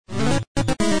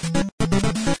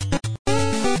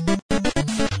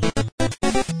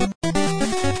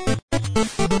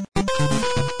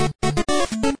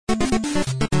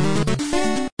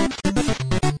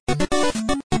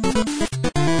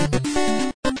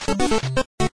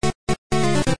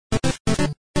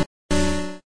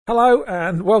Hello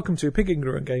and welcome to Pig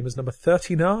Ignorant Gamers number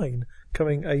 39,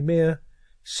 coming a mere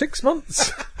 6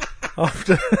 months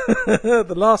after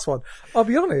the last one. I'll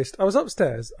be honest, I was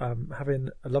upstairs having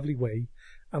a lovely wee,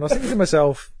 and I was thinking to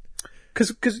myself,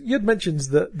 because you'd mentioned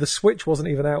that the Switch wasn't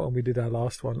even out when we did our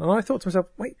last one, and I thought to myself,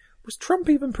 wait, was Trump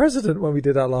even president when we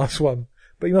did our last one?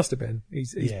 But he must have been.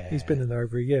 He's been in there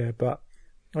over a year, but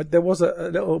there was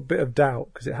a little bit of doubt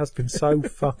because it has been so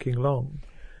fucking long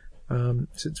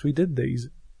since we did these.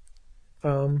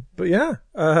 But yeah,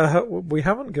 we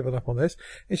haven't given up on this.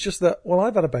 It's just that, well,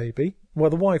 I've had a baby.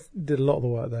 Well, the wife did a lot of the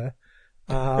work there.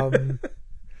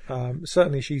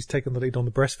 Certainly she's taken the lead on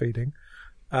the breastfeeding.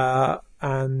 So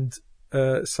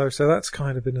that's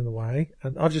kind of been in the way.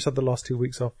 And I've just had the last 2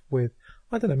 weeks off with,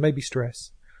 I don't know, maybe stress.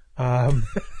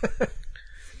 Basically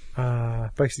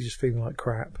just feeling like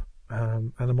crap.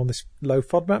 And I'm on this low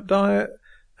FODMAP diet,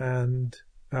 and,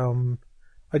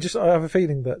 I have a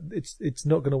feeling that it's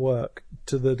not going to work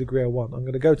to the degree I want. I'm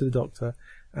going to go to the doctor,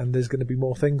 and there's going to be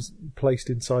more things placed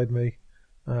inside me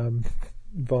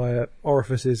via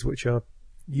orifices which are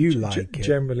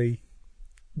generally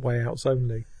way outs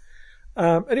only.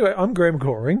 Anyway, I'm Graham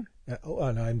Goring.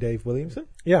 And I'm Dave Williamson.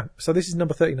 Yeah, so this is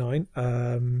number 39,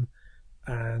 and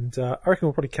I reckon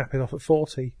we'll probably cap it off at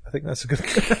 40. I think that's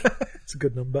a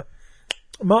good number.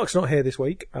 Mark's not here this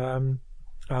week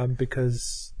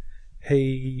because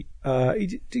he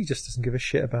just doesn't give a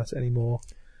shit about it anymore.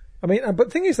 I mean, but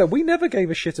the thing is, though, we never gave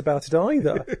a shit about it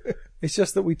either. It's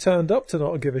just that we turned up to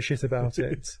not give a shit about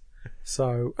it.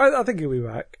 So I think he'll be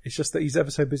back. It's just that he's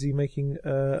ever so busy making.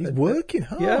 He's working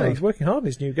hard. Yeah, he's working hard in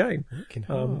his new game. Working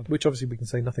hard. Which obviously we can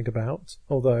say nothing about.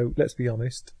 Although, let's be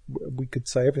honest, we could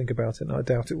say everything about it, and I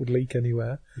doubt it would leak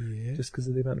anywhere. Yeah. Just because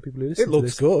of the amount of people who listen. It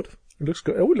looks good. It looks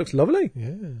good. Oh, it looks lovely.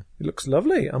 Yeah. It looks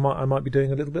lovely. I might be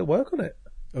doing a little bit of work on it.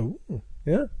 Oh.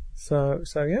 Yeah. So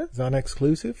yeah. Is that an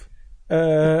exclusive?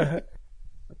 I'm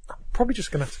probably just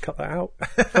going to have to cut that out,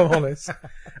 if I'm honest.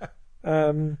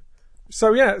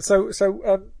 So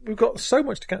we've got so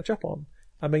much to catch up on.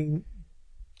 I mean,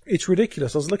 it's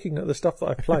ridiculous. I was looking at the stuff that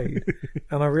I played,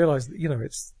 and I realised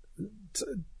that,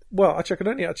 I can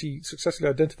only actually successfully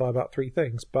identify about 3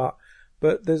 things, but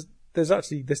there's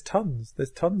tons.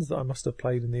 There's tons that I must have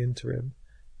played in the interim,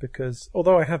 because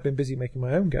although I have been busy making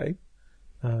my own game,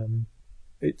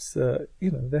 it's there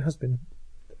has been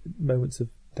moments of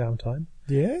downtime.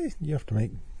 Yeah, you have to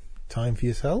make time for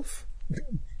yourself.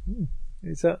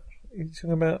 Is that? Are you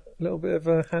talking about a little bit of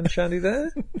a hand shandy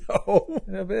there? No. A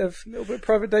little bit of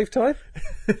private Dave time?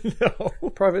 No.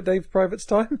 Private Dave private's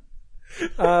time?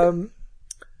 Although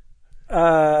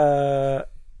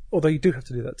you do have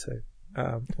to do that too.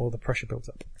 Or the pressure builds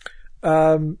up.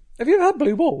 Have you ever had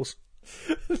blue balls?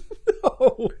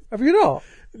 No. Have you not?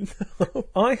 No.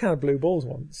 I had blue balls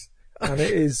once, and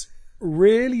it is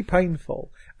really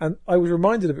painful. And I was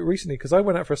reminded of it recently because I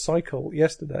went out for a cycle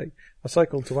yesterday. I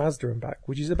cycled to Asda and back,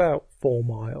 which is about 4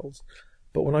 miles.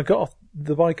 But when I got off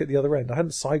the bike at the other end, I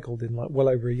hadn't cycled in well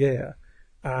over a year.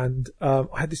 And I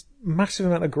had this massive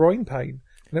amount of groin pain.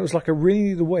 And it was like I really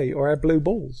needed a wee, or I had blue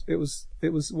balls. It was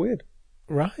weird.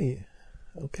 Right.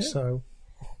 Okay. So,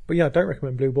 but yeah, I don't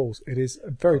recommend blue balls. It is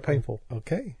very painful.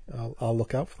 Okay. I'll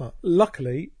look out for that.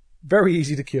 Luckily, very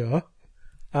easy to cure.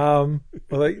 Although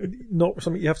not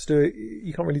something you have to do.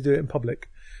 You can't really do it in public.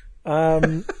 At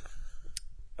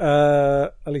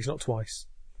least not twice.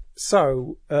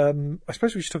 So, I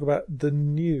suppose we should talk about the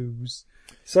news.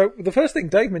 So the first thing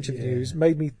Dave mentioned, the news,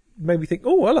 made me think,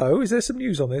 oh, hello, is there some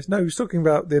news on this? No, he was talking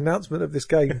about the announcement of this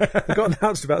game that got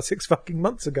announced about 6 fucking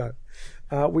months ago.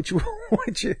 Which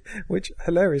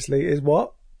hilariously is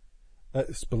what?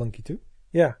 Spelunky 2?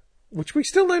 Yeah. Which we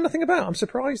still know nothing about. I'm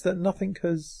surprised that nothing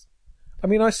has... I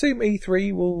mean, I assume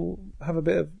E3 will have a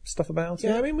bit of stuff about it.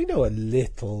 Yeah, I mean, we know a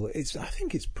little. I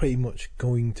think it's pretty much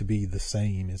going to be the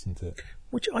same, isn't it?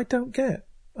 Which I don't get.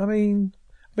 I mean,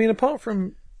 apart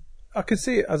from, I can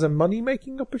see it as a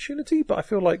money-making opportunity, but I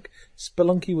feel like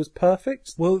Spelunky was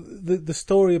perfect. Well, the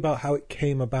story about how it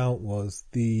came about was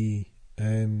I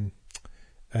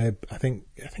think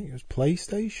it was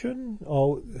PlayStation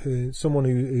or someone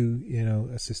who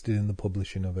assisted in the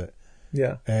publishing of it.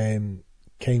 Yeah.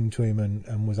 Came to him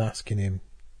and was asking him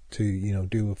to,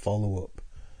 do a follow-up.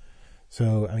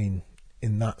 So, I mean,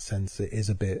 in that sense, it is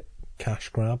a bit cash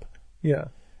grab. Yeah.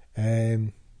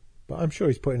 But I'm sure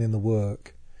he's putting in the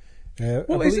work. I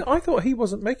thought he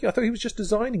wasn't making it. I thought he was just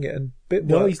designing it and Bitworks.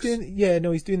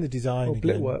 No, he's doing the design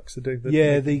again. Bitworks are doing the...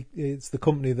 Yeah, it's the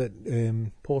company that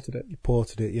ported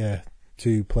it,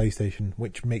 to PlayStation,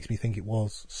 which makes me think it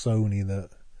was Sony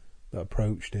that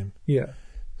approached him. Yeah.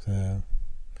 So...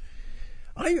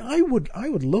 I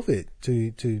would love it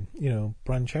to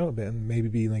branch out a bit and maybe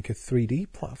be like a 3D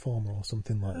platformer or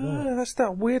something like that. That's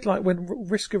that weird, like when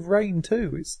Risk of Rain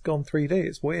 2, it's gone 3D.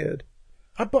 It's weird.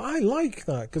 But I like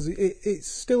that because it's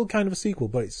still kind of a sequel,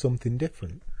 but it's something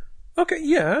different. Okay,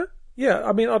 yeah.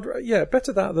 I mean,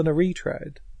 better that than a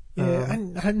retread. Yeah,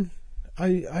 and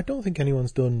I don't think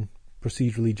anyone's done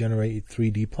procedurally generated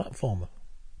 3D platformer.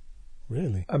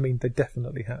 Really? I mean, they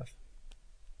definitely have.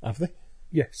 Have they?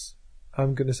 Yes.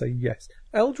 I'm going to say yes.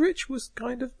 Eldritch was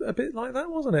kind of a bit like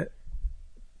that, wasn't it?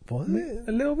 Was it?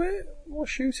 A little bit more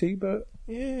shooty, but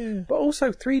Yeah. but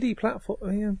also 3D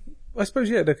platform. Yeah, I suppose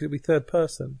it'll be third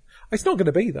person. It's not going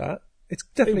to be that. It's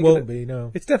definitely It won't be,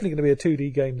 no. It's definitely going to be a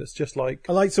 2D game that's just like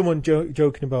I like someone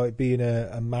joking about it being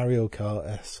a Mario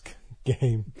Kart-esque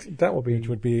game, that. Would be which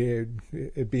would be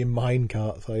it'd be in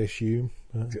minecarts, I assume.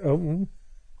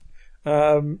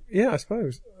 yeah, I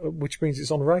suppose. Which means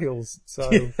it's on rails, so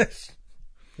Yes.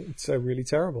 it's really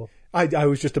terrible. I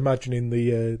was just imagining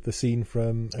the scene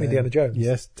from Indiana Jones.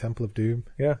 Yes, Temple of Doom.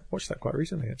 Yeah, watched that quite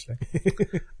recently actually.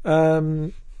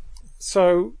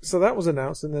 So that was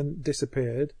announced and then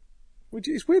disappeared. Which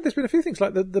is weird. There's been a few things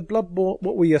like the Bloodborne,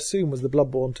 what we assume was the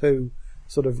Bloodborne 2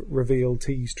 sort of reveal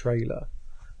tease trailer,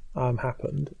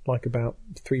 happened like about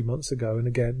 3 months ago, and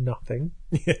again nothing.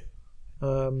 Yeah.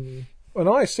 And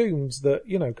I assumed that,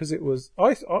 because it was,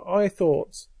 I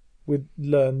thought we'd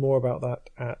learn more about that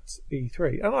at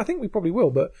E3, and I think we probably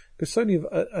will, but because Sony have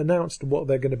announced what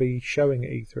they're going to be showing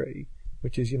at E3,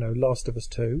 which is Last of Us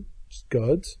 2, which is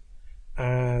good,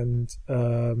 and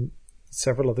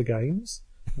several other games.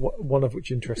 One of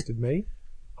which interested me.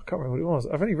 I can't remember what it was.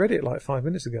 I've only read it like 5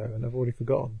 minutes ago and I've already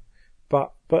forgotten.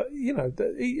 But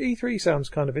the E3 sounds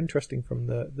kind of interesting from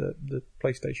the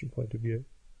PlayStation point of view.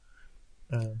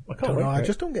 I can't wait. I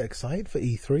just don't get excited for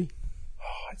E3.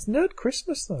 Oh, it's Nerd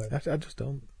Christmas though. I just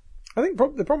don't. I think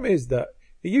the problem is that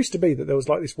it used to be that there was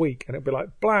like this week and it'd be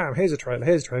like, blam, here's a trailer,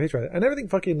 and everything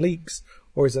fucking leaks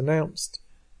or is announced,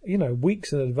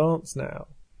 weeks in advance now.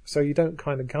 So you don't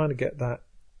kind of get that.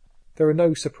 There are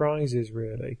no surprises,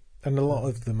 really. And a lot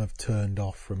of them have turned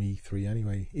off from E3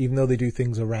 anyway. Even though they do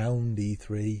things around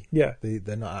E3, yeah,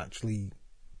 they're not actually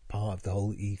part of the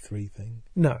whole E3 thing.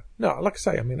 No. Like I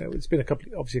say, I mean, it's been a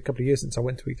couple of years since I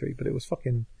went to E3, but it was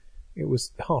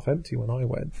half empty when I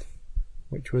went,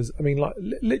 which was, I mean, like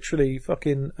literally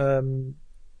fucking the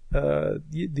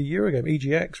Eurogame not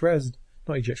EGX Res,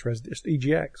 just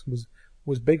EGX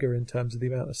was bigger in terms of the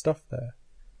amount of stuff there,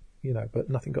 but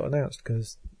nothing got announced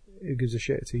because. Who gives a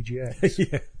shit? It's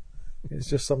EGX. Yeah. It's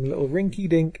just some little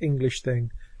rinky-dink English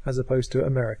thing as opposed to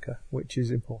America, which is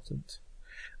important.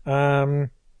 But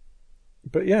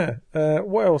yeah,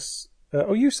 what else?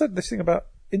 You said this thing about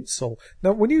incel.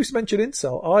 Now, when you mentioned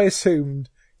incel, I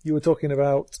assumed you were talking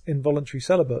about involuntary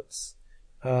celibates.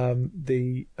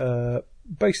 Basically,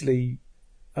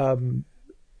 let's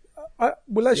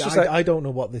just say... I don't know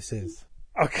what this is.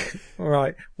 Okay, all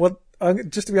right. Well,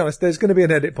 just to be honest, there's going to be an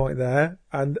edit point there,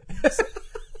 and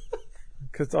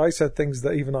because I said things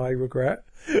that even I regret,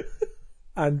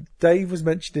 and Dave was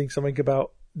mentioning something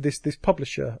about this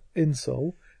publisher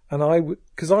Incel, and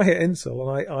because I hear Incel, and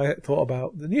I thought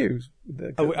about the news.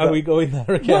 Are we going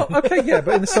there again? Well, okay, yeah,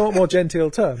 but in somewhat more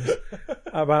genteel terms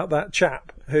about that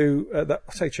chap who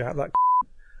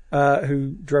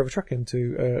who drove a truck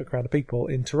into a crowd of people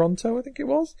in Toronto, I think it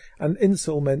was, and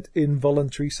incel meant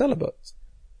involuntary celibate.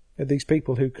 These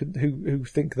people who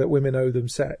think that women owe them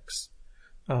sex,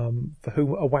 for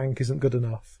whom a wank isn't good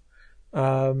enough.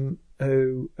 But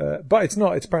it's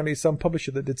not. It's apparently some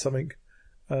publisher that did something.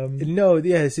 No,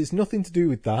 yes, it's nothing to do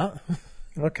with that.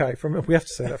 Okay, we have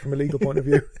to say that from a legal point of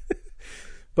view.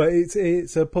 But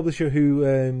it's a publisher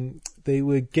who they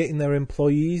were getting their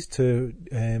employees to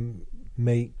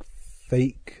make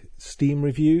fake Steam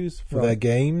reviews for their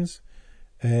games,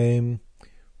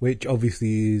 which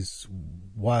obviously is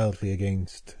wildly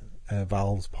against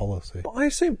Valve's policy. But I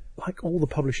assume like all the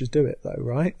publishers do it though,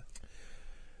 right?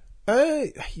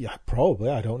 Yeah, probably.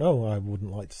 I don't know. I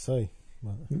wouldn't like to say.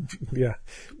 Yeah,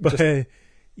 but and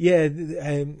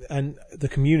the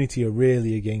community are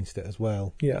really against it as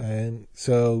well. Yeah.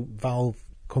 So Valve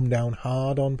come down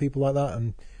hard on people like that,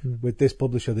 and with this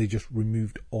publisher, they just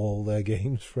removed all their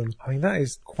games from. I mean, that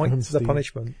is quite the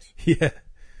punishment. Yeah.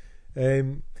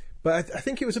 But I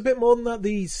think it was a bit more than that.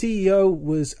 The CEO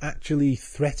was actually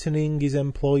threatening his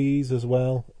employees as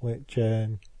well, which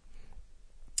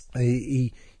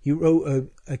he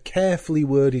wrote a carefully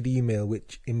worded email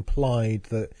which implied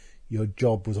that your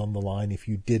job was on the line if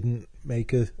you didn't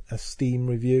make a Steam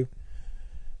review.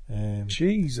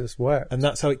 Jesus wept. And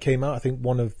that's how it came out. I think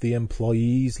one of the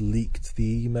employees leaked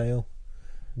the email.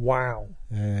 Wow.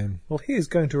 Um, Well, he is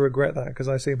going to regret that because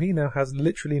I assume he now has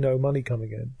literally no money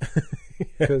coming in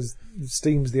because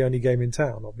Steam's the only game in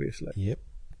town, obviously. yep.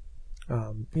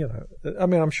 You know, I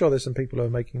mean, I'm sure there's some people who are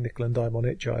making nickel and dime on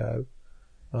itch.io,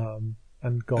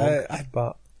 and GOG,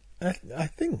 but I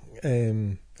think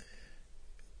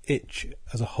Itch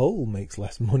as a whole makes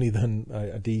less money than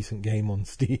a decent game on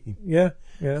Steam. yeah,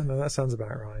 no, that sounds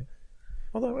about right.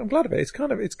 Although I'm glad of it. It's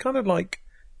kind of like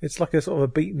it's like a sort of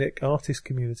a beatnik artist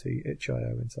community,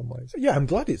 itch.io in some ways. Yeah, I'm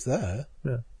glad it's there.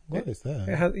 Yeah, Glad it's there.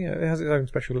 it has, it has its own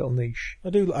special little niche. I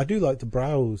do like to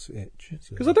browse Itch.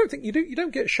 Because I don't think you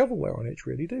don't get shovelware on itch,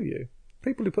 really, do you?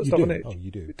 People who put stuff do. on itch. Oh,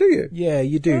 you do. Do you? Yeah,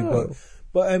 you do. Oh.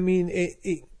 But I mean,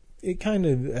 it kind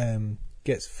of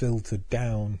gets filtered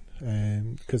down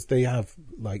because they have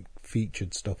like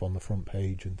featured stuff on the front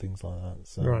page and things like that.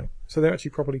 So. Right. So they're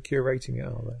actually properly curating it,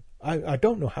 are they? I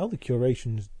don't know how the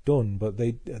curation's done, but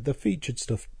the featured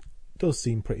stuff does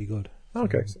seem pretty good.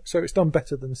 Okay, so it's done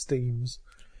better than Steam's.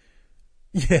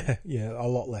 Yeah, a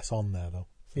lot less on there though.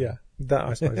 Yeah, that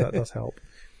I suppose that does help.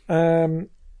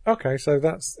 Okay, so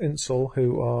that's Insel,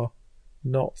 who are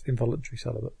not involuntary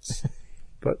celibates,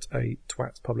 but a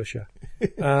twat publisher.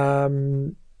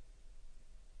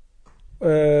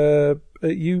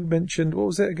 You mentioned, what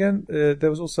was it again? There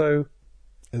was also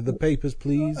The Papers,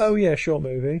 Please. Oh yeah, short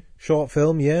movie. Short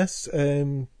film, yes.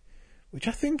 Which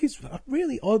I think is a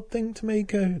really odd thing to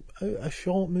make a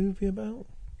short movie about.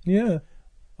 Yeah.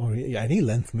 Or any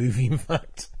length movie, in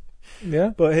fact.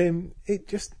 Yeah. But it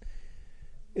just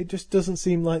doesn't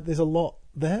seem like there's a lot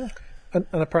there. And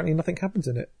apparently nothing happens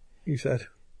in it, you said.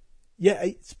 Yeah,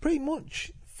 it's pretty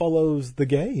much follows the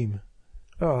game.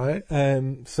 All right.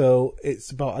 So it's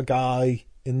about a guy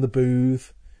in the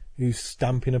booth who's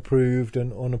stamping approved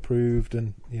and unapproved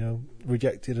and,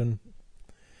 rejected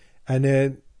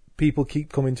and people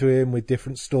keep coming to him with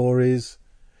different stories,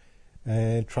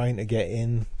 trying to get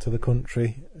in to the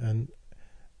country and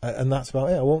that's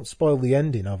about it. I won't spoil the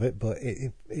ending of it, but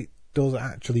it does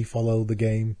actually follow the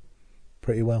game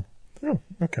pretty well. Oh,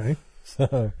 okay.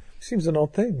 So seems an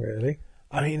odd thing, really.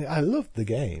 I mean, I loved the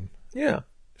game. Yeah.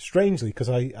 Strangely, because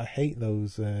I hate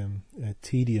those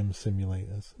tedium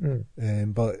simulators.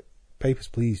 But Papers,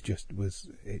 Please just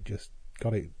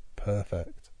got it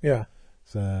perfect. Yeah.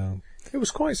 So it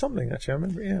was quite something, actually. I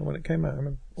remember, when it came out. I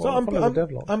remember. So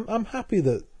I'm happy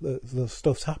that the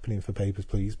stuff's happening for Papers,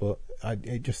 Please, but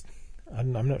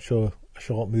I'm not sure a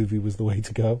short movie was the way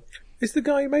to go. Is the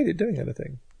guy who made it doing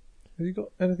anything? Has he got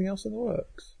anything else in the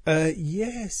works?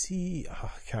 Yes, I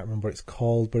can't remember what it's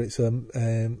called, but it's a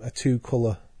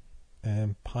 2-colour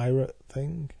pirate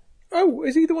thing. Oh,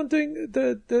 is he the one doing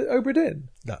the Obra Dinn?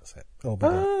 That's it. Oh,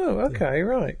 okay, yeah.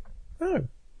 Right. Oh,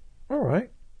 all right.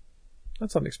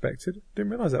 That's unexpected.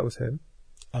 Didn't realise that was him.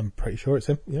 I'm pretty sure it's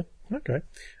him, yeah. Okay.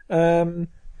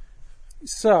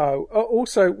 So,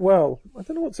 also, well, I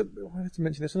don't know whether to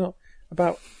mention this or not,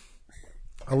 about...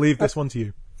 I'll leave this one to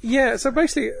you. Yeah, so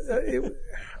basically,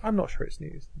 I'm not sure it's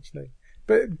news, actually.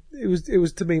 But it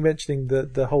was to me mentioning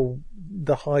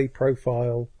the high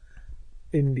profile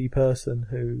indie person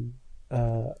who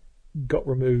got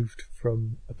removed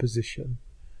from a position.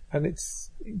 And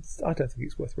it's I don't think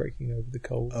it's worth raking over the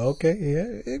coals. Okay,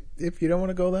 yeah, if you don't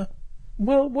want to go there.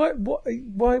 Well, why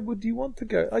would you want to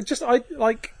go? I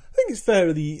think it's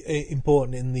fairly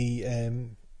important in the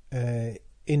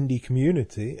indie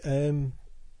community.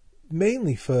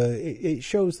 Mainly it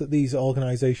shows that these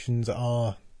organisations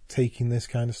are taking this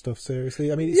kind of stuff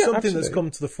seriously. I mean, it's something absolutely. that's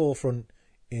come to the forefront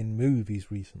in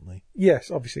movies recently. Yes,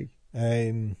 obviously.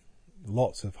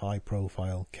 Lots of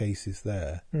high-profile cases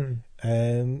there.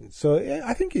 So yeah,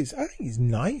 I think it's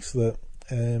nice that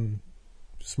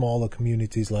smaller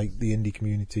communities like the indie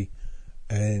community,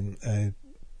 taking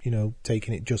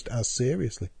it just as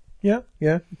seriously. Yeah.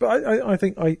 But I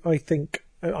think I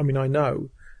mean I know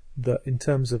that in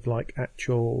terms of like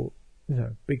actual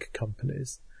big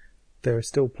companies, there are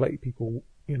still plenty of people.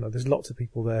 There's lots of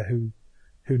people there who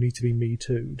need to be Me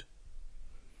Too'd.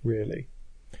 Really.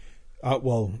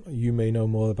 Well, you may know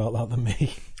more about that than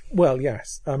me. Well,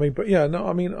 yes. I mean, but yeah, no.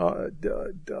 I mean, I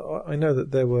know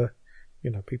that there were,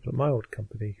 people at my old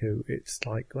company who it's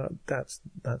like that's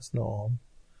not on,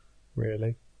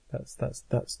 really. That's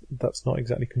not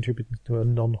exactly contributing to a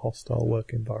non-hostile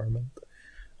work environment.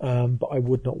 But I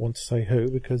would not want to say who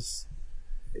because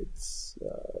it's.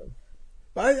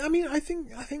 I mean, I think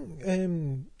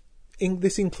in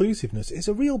this inclusiveness is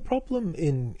a real problem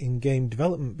in game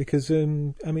development because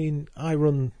I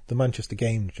run the Manchester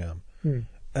Game Jam,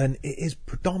 and it is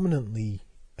predominantly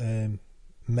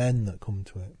men that come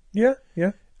to it. Yeah.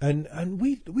 And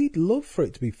we'd love for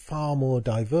it to be far more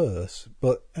diverse,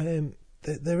 but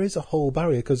there is a whole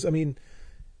barrier because, I mean,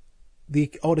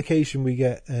 the odd occasion we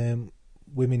get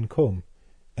women come,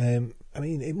 I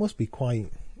mean, it must be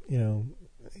quite,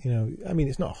 I mean,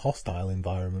 it's not a hostile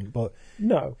environment, but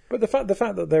no, but the fact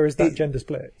that there is that gender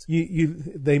split,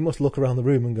 they must look around the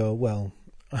room and go, well,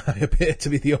 I appear to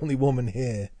be the only woman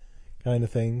here, kind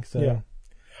of thing. So, yeah.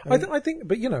 I think,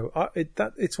 but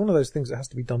it's one of those things that has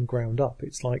to be done ground up.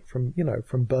 It's like from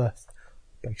birth,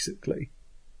 basically,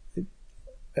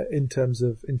 in terms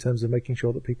of making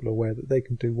sure that people are aware that they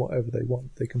can do whatever they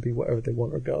want, they can be whatever they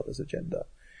want, regardless of gender.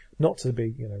 Not to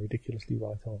be, ridiculously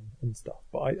right on and stuff,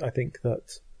 but I think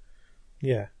that,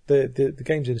 yeah, the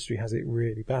games industry has it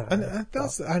really bad.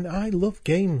 And I love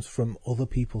games from other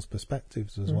people's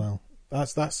perspectives as well.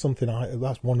 That's something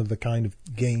that's one of the kind of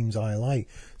games I like.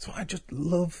 So I just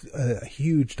love a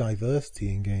huge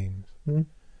diversity in games.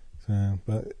 So,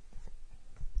 but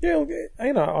yeah,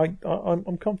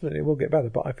 I'm confident it will get better,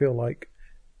 but I feel like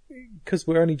because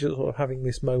we're only just sort of having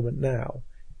this moment now,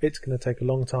 it's going to take a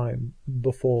long time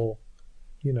before,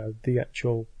 the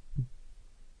actual,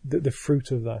 the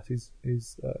fruit of that is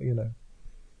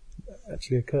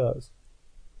actually occurs.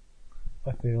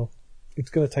 I feel it's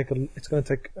going to take,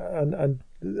 and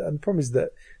the problem is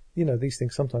that, these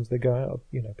things sometimes they go out of,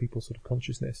 people's sort of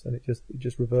consciousness and it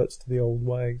just reverts to the old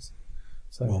ways.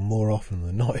 So, well, more often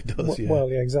than not it does, yeah. Well,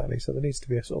 yeah, exactly. So there needs to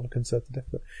be a sort of a concerted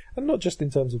effort. And not just in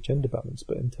terms of gender balance,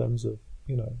 but in terms of,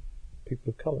 people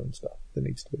of colour and stuff. There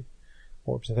needs to be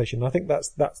more representation. And I think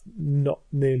that's not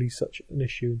nearly such an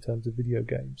issue in terms of video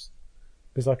games.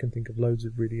 Because I can think of loads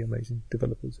of really amazing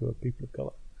developers who are people of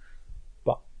colour.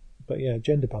 But yeah,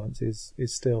 gender balance is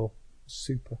still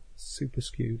super, super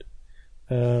skewed.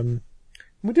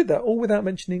 We did that all without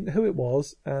mentioning who it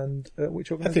was and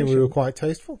which organisation. I think we were quite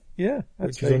tasteful. Yeah,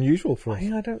 which is unusual for us.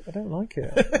 Yeah, I don't like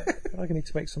it. I feel like I need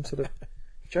to make some sort of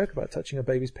joke about touching a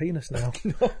baby's penis now.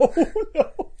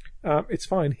 No. It's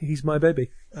fine. He's my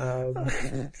baby,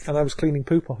 and I was cleaning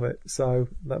poop off it, so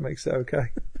that makes it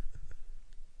okay.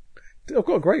 I've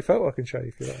got a great photo I can show you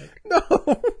if you like.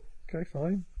 No. Okay,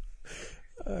 fine.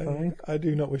 I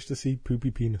do not wish to see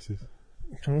poopy penises.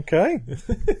 Okay.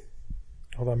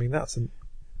 Although, I mean, that's a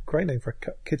great name for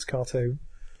a kids' cartoon.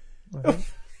 No,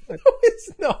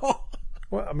 it's not.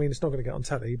 Well, I mean, it's not going to get on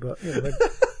telly, but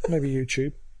maybe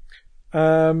YouTube.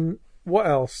 What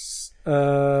else?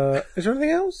 Is there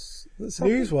anything else?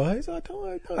 News-wise, I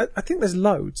think there's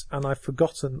loads, and I've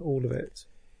forgotten all of it.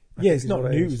 Yeah, it's not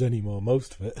news anymore,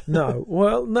 most of it. No,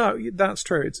 well, no, that's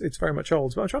true. It's very much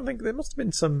old. But I'm trying to think, there must have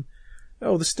been some...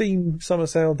 Oh, the Steam summer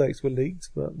sale dates were leaked,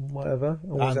 but whatever.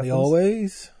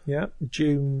 Always. Yeah,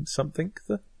 June something.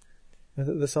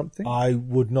 The something. I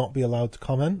would not be allowed to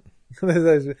comment.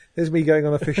 there's me going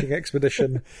on a fishing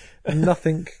expedition.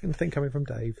 Nothing coming from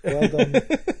Dave. Well done.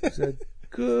 He's a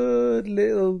good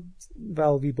little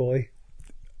Valvey boy.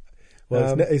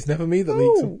 Well, it's never me that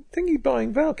leaks them. Thingy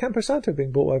buying Val. Campo Santo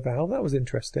being bought by Val. That was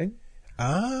interesting.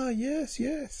 Ah,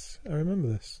 yes. I remember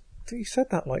this. He said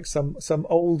that like some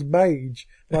old mage.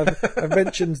 I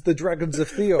mentioned the Dragons of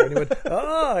Theor, and he went,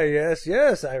 "Ah,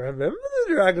 yes, I remember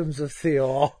the Dragons of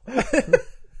Theor."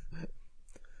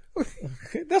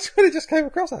 That's what it just came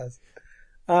across as.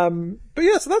 But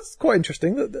yeah, so that's quite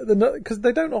interesting because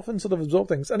they don't often sort of absorb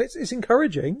things, and it's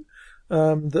encouraging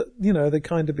that they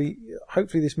kind of be.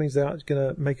 Hopefully, this means they're actually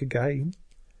going to make a game.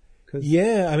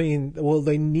 Yeah, I mean, well,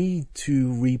 they need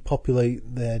to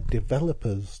repopulate their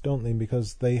developers, don't they?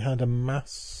 Because they had a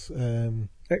mass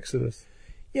exodus.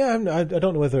 Yeah, I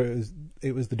don't know whether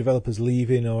it was the developers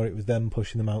leaving or it was them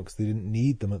pushing them out because they didn't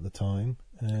need them at the time.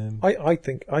 I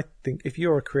think if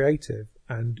you're a creative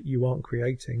and you aren't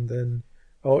creating, then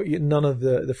none of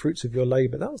the fruits of your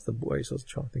labour, that was the ways I was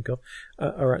trying to think of,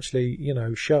 are actually,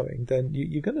 showing, then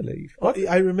you're going to leave.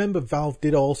 I remember Valve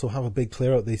did also have a big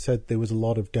clear out. They said there was a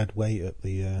lot of dead weight at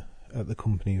the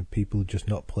company of people just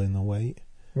not pulling their weight.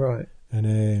 Right.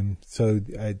 And so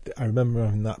I remember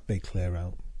having that big clear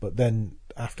out. But then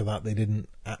after that, they didn't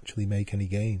actually make any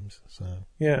games. So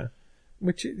yeah.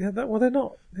 They're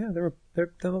not. Yeah, they're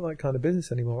not that kind of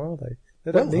business anymore, are they?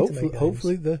 They don't need to make games.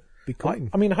 Hopefully they're becoming.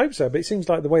 I mean, I hope so, but it seems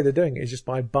like the way they're doing it is just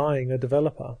by buying a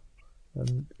developer,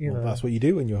 and that's what you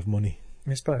do when you have money.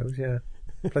 I suppose, yeah,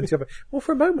 plenty of it. Well,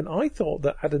 for a moment, I thought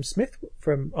that Adam Smith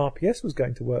from RPS was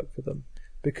going to work for them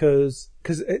because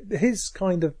his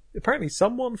kind of apparently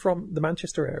someone from the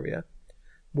Manchester area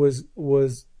was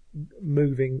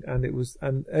moving, and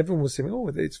everyone was saying, "Oh,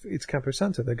 it's Campo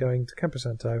Santo. They're going to Campo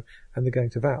Santo, and they're going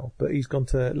to Val." But he's gone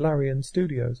to Larian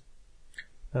Studios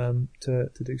to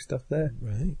do stuff there,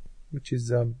 right? Which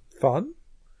is fun.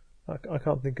 I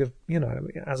can't think of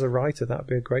as a writer that'd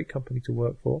be a great company to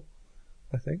work for.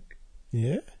 I think.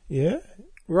 Yeah.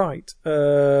 Right.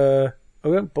 I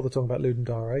won't bother talking about Ludum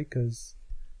Dare because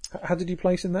how did you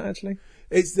place in that actually?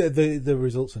 It's the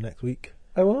results are next week.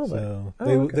 Oh, are So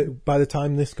they? Okay. by the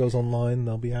time this goes online,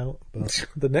 they'll be out. But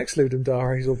The next Ludum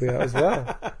Dares will be out as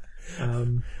well.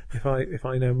 If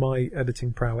I know my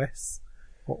editing prowess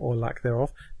or lack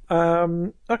thereof.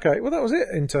 Okay, well that was it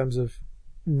in terms of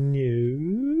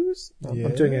news.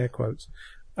 I'm doing air quotes.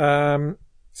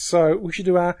 So we should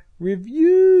do our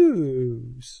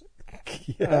reviews.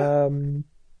 yeah.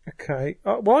 Okay.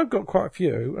 Well, I've got quite a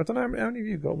few. I don't know how many have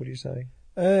you got. Would you say?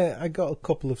 I got a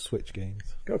couple of Switch games.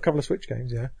 Got a couple of Switch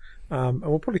games, yeah. And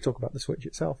we'll probably talk about the Switch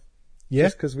itself. Yeah.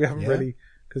 Just because we haven't really,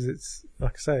 because it's,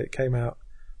 like I say, it came out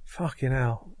fucking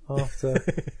hell after,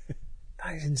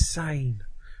 that is insane.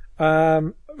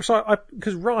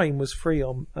 Because Rime was free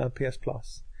on PS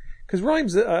Plus. Because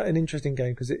Rime's an interesting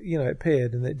game because it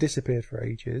appeared and it disappeared for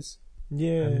ages.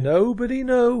 Yeah. And nobody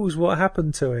knows what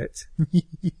happened to it.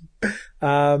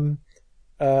 And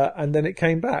then it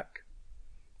came back.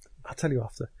 I'll tell you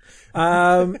after.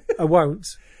 I won't,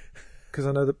 because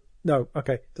I know that. No,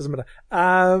 okay, doesn't matter.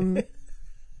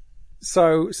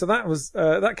 So that was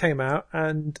that came out,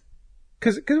 and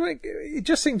because it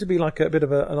just seemed to be like a bit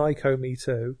of an Ico Me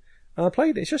Too, and I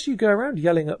played it. It's just you go around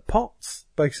yelling at pots,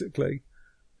 basically.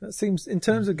 That seems, in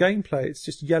terms of gameplay, it's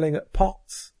just yelling at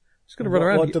pots. Just going to run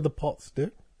around. What do the pots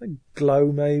do? Like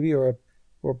glow maybe, or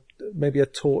maybe a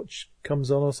torch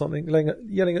comes on or something.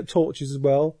 Yelling at torches as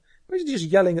well. Basically just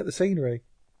yelling at the scenery.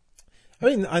 I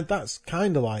mean, that's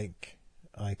kind of like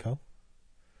Ico.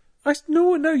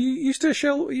 No, you used to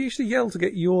yell to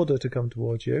get Yorda to come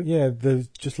towards you. Yeah, there's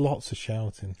just lots of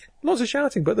shouting. Lots of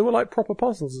shouting, but there were like proper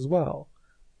puzzles as well.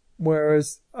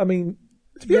 Whereas, I mean,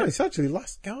 to be honest, actually,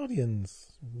 Last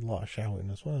Guardian's a lot of shouting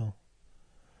as well.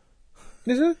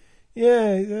 Is it?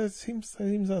 Yeah, it seems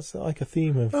that's like a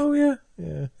theme of. Oh yeah,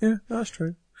 yeah, that's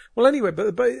true. Well, anyway,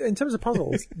 but in terms of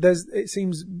puzzles, it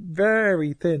seems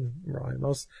very thin, Ryan.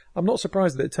 I'm not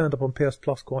surprised that it turned up on PS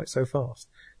Plus quite so fast,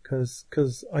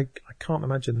 because I can't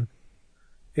imagine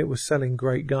it was selling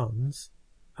great guns,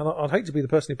 and I'd hate to be the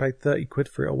person who paid £30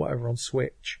 for it or whatever on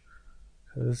Switch.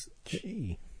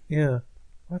 Yeah,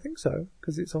 I think so,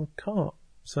 because it's on cart.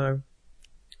 So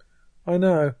I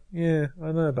know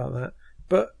about that.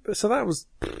 But so that was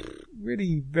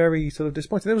really very sort of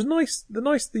disappointing. There was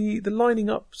the lining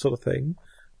up sort of thing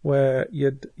where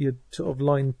you'd sort of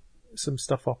line some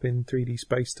stuff up in 3D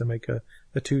space to make a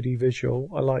 2D visual.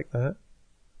 I like that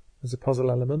as a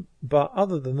puzzle element. But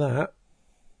other than that,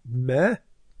 meh.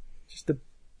 Just a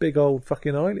big old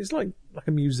fucking island. It's like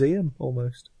a museum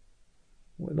almost.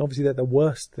 And obviously they're the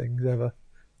worst things ever.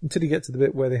 Until you get to the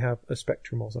bit where they have a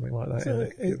spectrum or something like that. So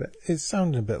it's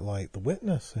sounding a bit like The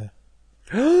Witness here.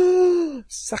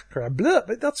 Sacre bleu,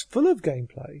 but that's full of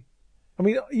gameplay. I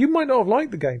mean, you might not have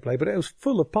liked the gameplay, but it was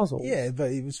full of puzzles. Yeah,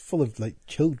 but it was full of like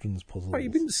children's puzzles. Right, you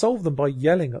didn't solve them by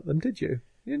yelling at them, did you?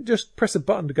 You didn't just press a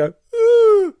button to go,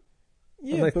 ooh,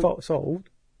 and they solved.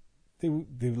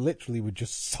 They literally were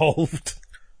just solved.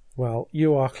 Well,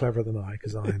 you are cleverer than I,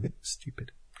 because I'm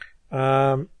stupid.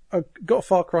 I got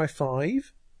Far Cry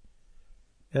 5.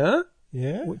 Yeah?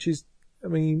 Yeah. Which is, I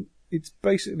mean, it's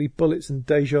basically bullets and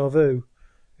deja vu.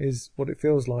 Is what it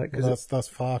feels like. Well, that's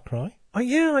Far Cry.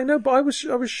 Yeah, I know, but I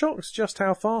was shocked just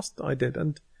how fast I did,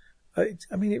 and I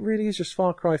mean, it really is just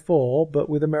Far Cry 4, but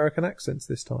with American accents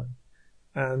this time,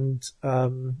 and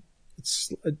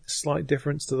it's a slight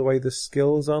difference to the way the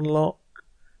skills unlock,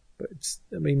 but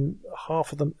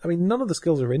half of them. I mean, none of the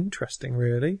skills are interesting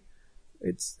really.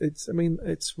 It's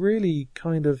really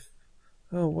kind of,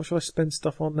 oh, what should I spend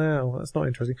stuff on now? That's not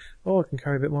interesting. Oh, I can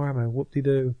carry a bit more ammo.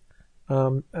 Whoop-de-doo.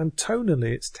 And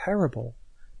tonally, it's terrible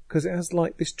because it has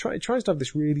like this. It tries to have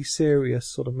this really serious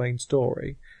sort of main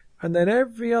story, and then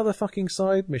every other fucking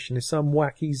side mission is some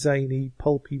wacky, zany,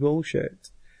 pulpy bullshit,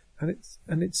 and it's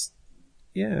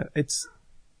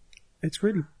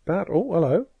really bad. Oh,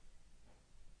 hello!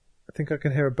 I think I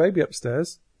can hear a baby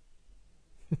upstairs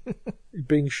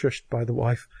being shushed by the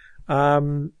wife.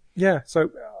 Yeah,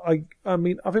 so I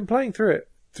mean, I've been playing through it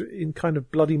in kind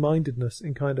of bloody mindedness,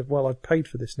 in kind of, well, I've paid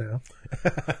for this now.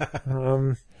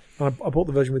 I bought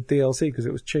the version with DLC because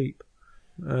it was cheap.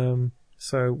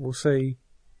 So we'll see.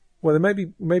 Well, there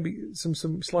maybe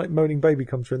some slight moaning baby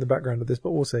comes through in the background of this,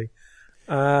 but we'll see.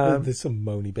 There's some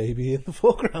moany baby in the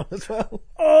foreground as well.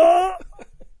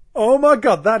 Oh my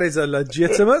god, that is a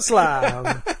legitimate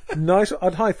slam. Nice.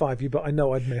 I'd high five you, but I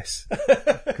know I'd miss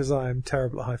because I am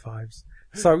terrible at high fives.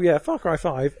 So yeah, Far Cry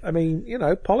 5, I mean,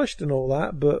 polished and all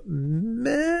that, but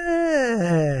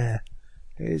meh,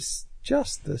 it's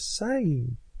just the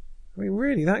same. I mean,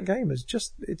 really, that game is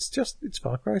it's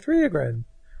Far Cry 3 again.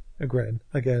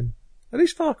 At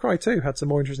least Far Cry 2 had some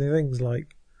more interesting things,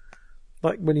 like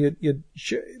when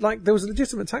like there was a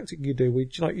legitimate tactic you do,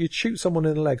 you'd shoot someone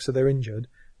in the leg so they're injured,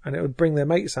 and it would bring their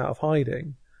mates out of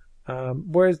hiding.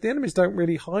 Whereas the enemies don't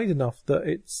really hide enough that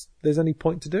there's any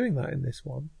point to doing that in this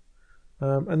one.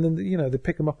 And then they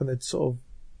pick them up and they'd sort of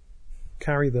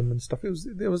carry them and stuff.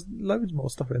 There was loads more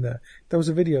stuff in there. There was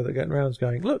a video that getting around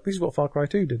going, look, this is what Far Cry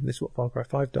 2 did, and this is what Far Cry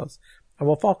 5 does. And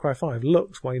while Far Cry 5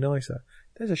 looks way nicer,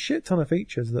 there's a shit ton of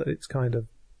features that it's kind of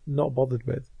not bothered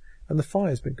with. And the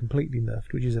fire's been completely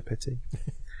nerfed, which is a pity.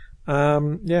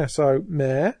 So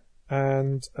meh.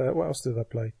 And what else did I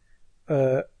play?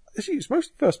 Actually, it's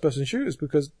mostly first-person shooters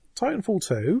because Titanfall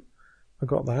 2, I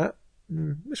got that.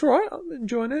 It's alright, I'm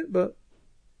enjoying it, but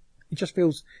it just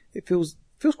feels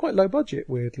quite low budget,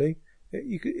 weirdly.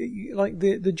 Like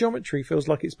the geometry feels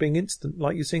like it's being instant,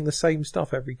 like you're seeing the same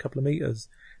stuff every couple of meters,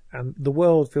 and the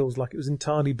world feels like it was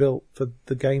entirely built for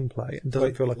the gameplay and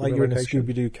doesn't feel like you're in a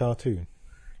Scooby-Doo cartoon.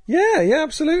 Yeah,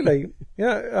 absolutely.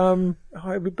 Yeah,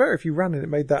 it'd be better if you ran and it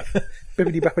made that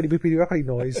bippity bappity bippity bappity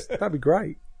noise. That'd be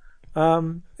great.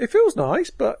 It feels nice,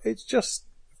 but it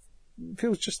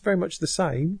feels just very much the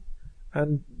same.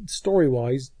 And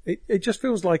story-wise, it just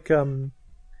feels like I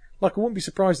wouldn't be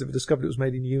surprised if I discovered it was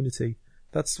made in Unity.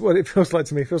 That's what it feels like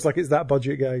to me. It feels like it's that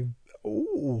budget game.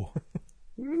 Ooh.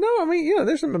 No, I mean,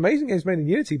 there's some amazing games made in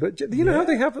Unity, but you know how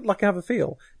they have a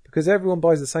feel? Because everyone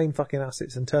buys the same fucking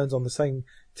assets and turns on the same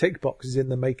tick boxes in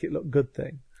the make it look good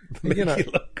thing.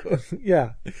 It look good.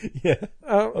 Yeah. Yeah.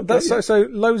 So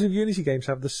loads of Unity games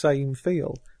have the same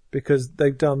feel because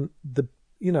they've done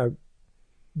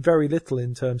very little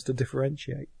in terms to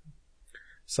differentiate.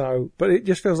 So, but it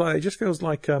feels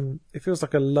like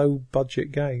a low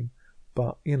budget game,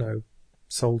 but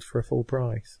sold for a full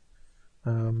price.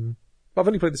 I've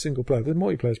only played the single player. The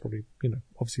multiplayer is probably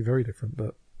obviously very different,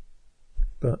 but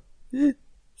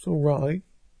it's all right.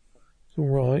 It's all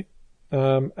right.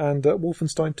 And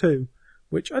Wolfenstein 2,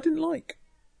 which I didn't like.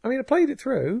 I mean, I played it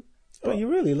through. But you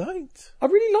really liked. I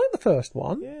really liked the first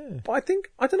one. Yeah. But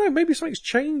I don't know, maybe something's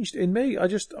changed in me. I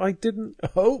didn't.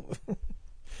 Oh.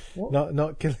 What?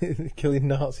 Not killing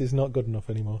Nazis not good enough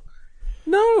anymore.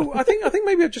 No, I think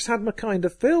maybe I just had my kind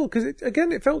of fill, because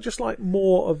it felt just like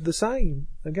more of the same.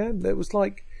 Again, there was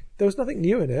nothing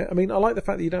new in it. I mean, I like the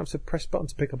fact that you don't have to press button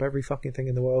to pick up every fucking thing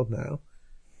in the world now.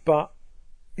 But,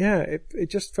 yeah,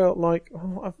 it just felt like,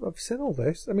 I've seen all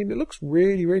this. I mean, it looks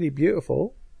really, really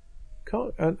beautiful.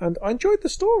 And I enjoyed the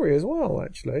story as well,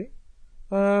 actually.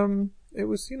 It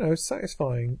was,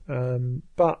 satisfying.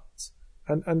 But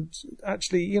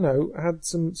actually, had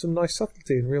some nice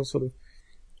subtlety and real sort of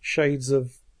shades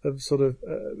of sort of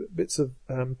bits of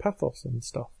pathos and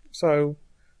stuff. So,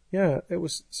 yeah, it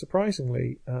was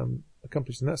surprisingly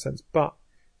accomplished in that sense. But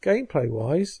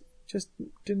gameplay-wise, just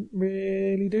didn't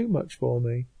really do much for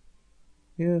me.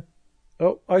 Yeah.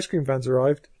 Oh, ice cream van's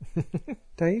arrived.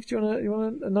 Dave, do you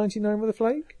want a 99 with a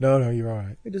flake? No, you're all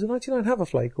right. Does a 99 have a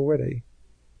flake already?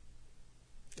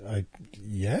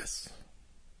 Yes.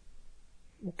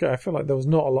 Okay, I feel like there was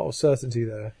not a lot of certainty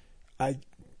there. I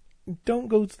don't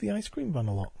go to the ice cream van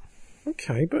a lot.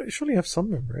 Okay, but surely you have some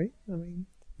memory. I mean...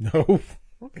 No.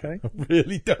 Okay. I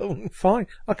really don't. Fine.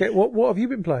 Okay, what have you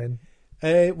been playing?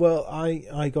 Well,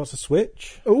 I got a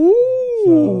Switch. Ooh!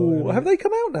 So, have they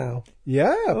come out now?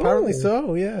 Yeah, apparently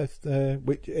so, yeah.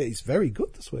 Which it's very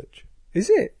good, the Switch. Is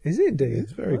it? Is it indeed?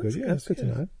 It's very good, yeah. That's good to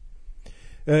know.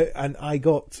 And I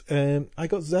got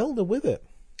Zelda with it.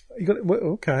 You got it?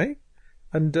 Okay.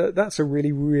 And that's a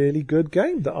really, really good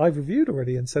game that I've reviewed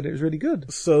already and said it was really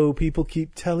good. So people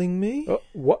keep telling me.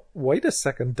 What? Wait a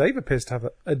second. Dave appears to have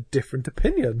a different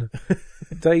opinion.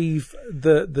 Dave,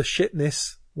 the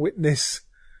shitness witness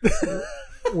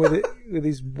with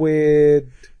his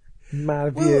weird,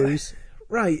 mad views.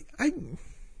 Right.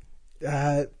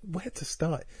 Where to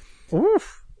start?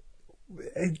 Oof.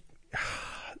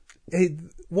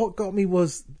 What got me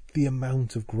was the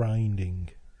amount of grinding.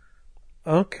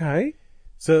 Okay.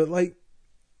 So, like,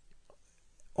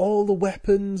 all the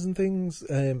weapons and things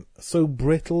so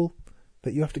brittle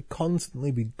that you have to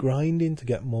constantly be grinding to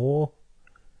get more.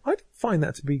 I didn't find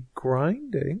that to be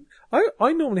grinding.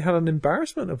 I normally had an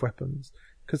embarrassment of weapons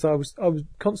because I was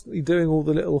constantly doing all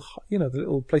the little, the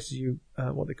little places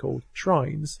what they call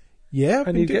shrines. Yeah,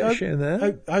 and you get shit in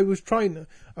there. I was trying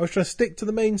to stick to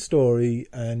the main story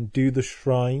and do the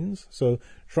shrines. So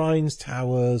shrines,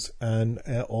 towers, and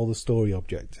all the story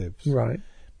objectives. Right.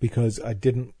 Because I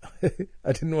didn't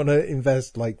want to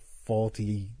invest like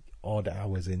 40 odd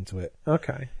hours into it.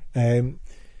 Okay. And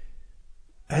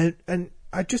I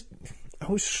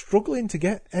I was struggling to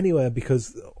get anywhere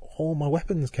because all my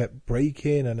weapons kept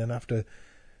breaking, and then I have to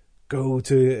go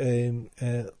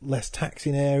to less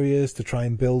taxing areas to try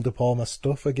and build up all my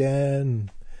stuff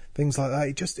again, things like that.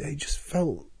 It just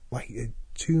felt like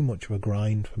too much of a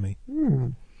grind for me.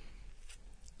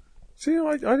 See,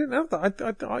 I didn't have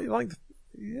that. I liked,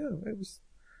 it was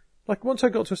like once I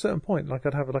got to a certain point, like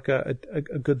I'd have like a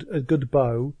good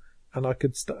bow, and I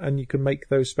could and you can make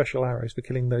those special arrows for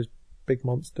killing those big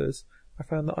monsters. I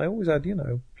found that I always had,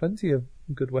 plenty of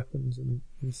good weapons and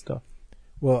stuff.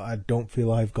 Well, I don't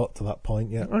feel I've got to that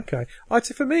point yet. Okay. I'd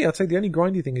say the only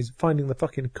grindy thing is finding the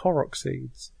fucking Korok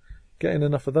seeds. Getting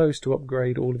enough of those to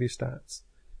upgrade all of your stats.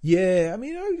 Yeah, I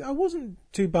mean, I wasn't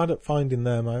too bad at finding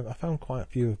them. I found quite a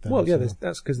few of them. Well, yeah,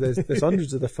 that's because there's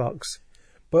hundreds of the fucks.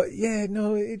 But yeah,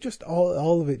 no, it just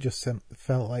all of it just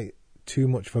felt like too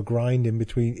much of a grind in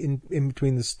between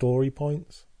the story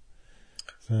points.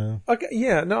 So okay,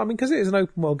 yeah, no, I mean, because it is an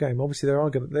open world game. Obviously,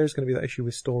 there's going to be that issue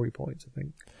with story points. I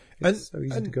think it's so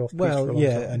easy to go off. Well, for a long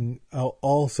yeah, time. and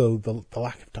also the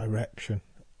lack of direction.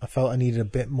 I felt I needed a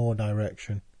bit more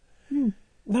direction.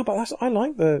 No, but I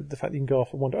like the fact that you can go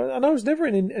off and wander. And I was never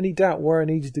in any doubt where I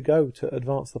needed to go to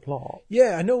advance the plot.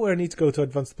 Yeah, I know where I need to go to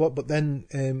advance the plot, but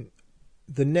then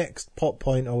the next plot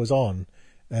point I was on,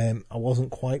 I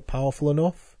wasn't quite powerful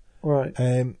enough. Right.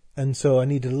 And so I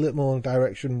needed a little more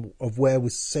direction of where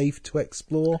was safe to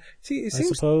explore. See, it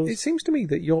seems to me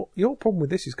that your problem with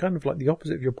this is kind of like the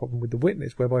opposite of your problem with The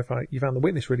Witness, whereby you found The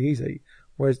Witness really easy,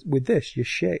 whereas with this, you're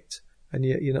shit. And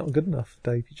you're not good enough,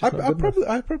 Dave. You're just not good enough.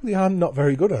 I probably am not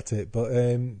very good at it, but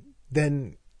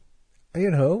then, I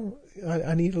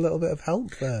need a little bit of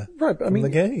help there. Right, but I mean, the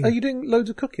game. Are you doing loads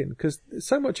of cooking? Because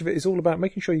so much of it is all about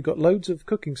making sure you've got loads of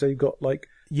cooking, so you've got like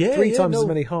three times as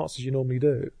many hearts as you normally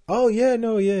do. Oh yeah,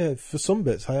 no, yeah. For some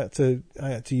bits, I had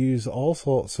to use all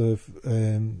sorts of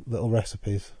little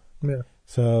recipes. Yeah.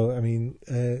 So I mean,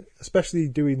 especially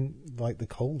doing like the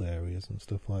cold areas and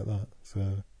stuff like that.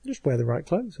 So. Just wear the right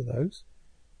clothes for those.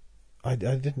 I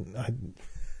didn't. I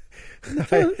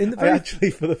very... actually,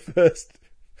 for the first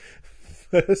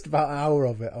about hour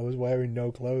of it, I was wearing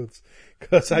no clothes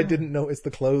because I didn't notice the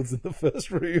clothes in the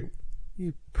first room.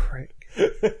 You prick.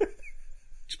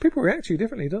 Just people react to you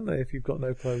differently, don't they, if you've got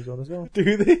no clothes on as well?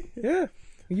 Do they? Yeah.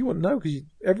 You wouldn't know because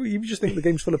you just think the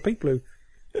game's full of people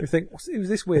who think, who's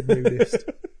this weird nudist?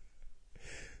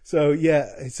 So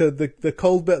yeah, so the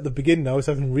cold bit at the beginning I was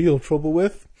having real trouble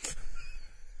with.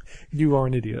 You are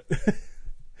an idiot.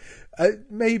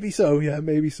 Maybe so, yeah,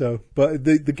 maybe so. But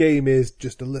the game is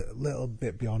just a little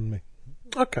bit beyond me.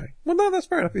 Okay, well no, that's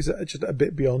fair enough. It's just a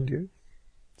bit beyond you.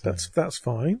 That's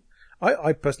fine.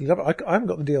 I personally love it. I haven't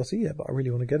got the DLC yet, but I really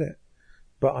want to get it.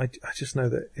 But I just know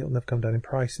that it'll never come down in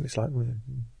price, and it's like,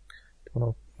 I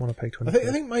want to pay $20.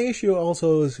 I think my issue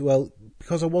also is, well,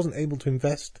 because I wasn't able to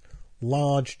invest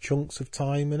large chunks of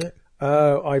time in it.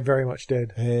 Oh, I very much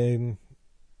did.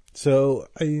 So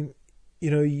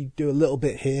you do a little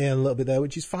bit here and a little bit there,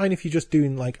 which is fine if you're just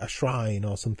doing like a shrine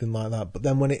or something like that. But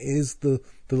then when it is the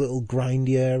little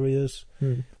grindy areas,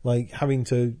 like having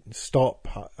to stop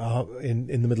in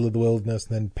the middle of the wilderness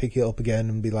and then pick it up again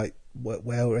and be like,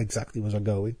 where exactly was I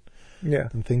going? Yeah,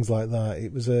 and things like that.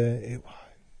 It was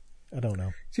I don't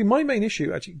know. See, my main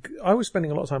issue, actually, I was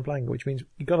spending a lot of time playing it, which means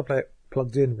you've got to play it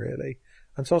plugged in, really.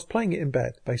 And so I was playing it in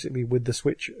bed, basically, with the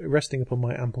Switch resting upon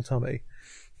my ample tummy.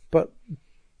 But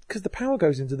because the power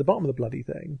goes into the bottom of the bloody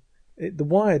thing, the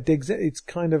wire digs it,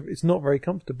 it's not very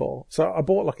comfortable. So I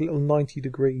bought like a little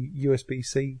 90-degree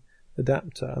USB-C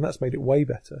adapter, and that's made it way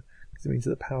better, because it means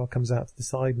that the power comes out to the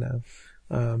side now.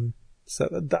 So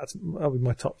that'll be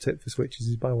my top tip for Switches,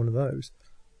 is buy one of those.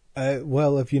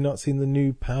 Well, have you not seen the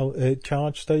new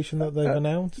charge station that they've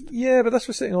announced? Yeah, but that's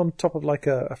for sitting on top of like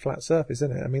a flat surface,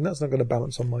 isn't it? I mean, that's not going to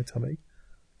balance on my tummy.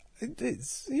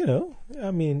 It's,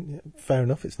 I mean, fair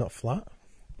enough, it's not flat.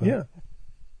 But... Yeah.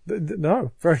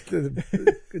 No,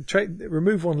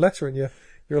 remove one letter and you're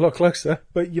a lot closer.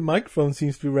 But your microphone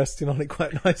seems to be resting on it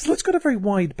quite nicely. Well, it's got a very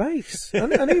wide base.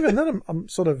 And even then I'm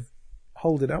sort of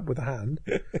holding it up with a hand.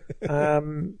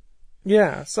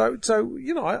 Yeah, so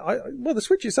well, the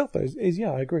Switch itself though is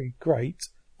I agree, great.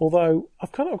 Although I've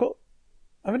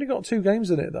only got 2 games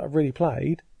in it that I've really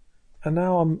played, and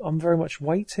now I'm very much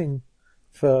waiting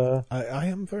for. I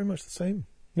am very much the same.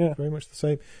 Yeah, very much the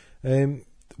same.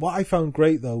 What I found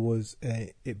great though was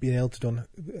it being able to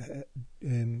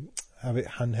have it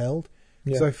handheld.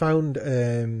 Because I found,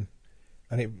 and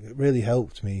it really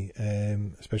helped me,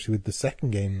 especially with the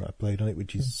second game that I played on it,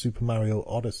 which is Super Mario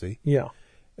Odyssey. Yeah.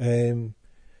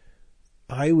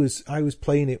 I was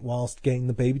playing it whilst getting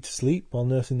the baby to sleep, while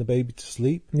nursing the baby to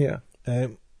sleep. Yeah.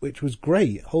 which was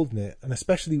great holding it, and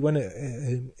especially when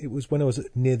it was when I was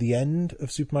near the end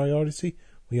of Super Mario Odyssey.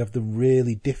 We have the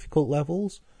really difficult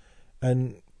levels,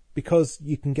 and because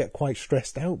you can get quite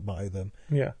stressed out by them.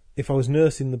 Yeah. If I was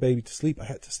nursing the baby to sleep, I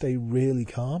had to stay really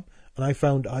calm, and I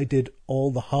found I did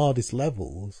all the hardest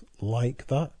levels like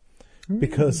that.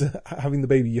 Because having the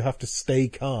baby, you have to stay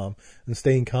calm, and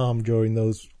staying calm during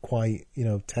those quite,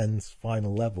 tense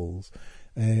final levels,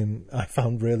 I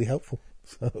found really helpful.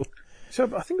 So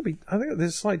I think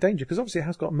there's a slight danger because obviously it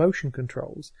has got motion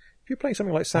controls. If you're playing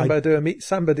something like Samba de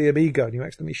Amigo and you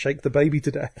accidentally shake the baby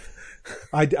to death.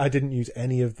 I didn't use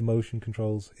any of the motion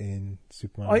controls in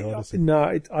Super Mario Odyssey. No,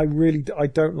 I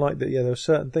don't like that. Yeah, there are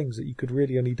certain things that you could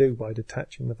really only do by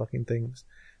detaching the fucking things.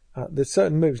 There's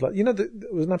certain moves like there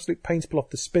was an absolute pain to pull off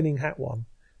the spinning hat one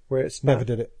where it's never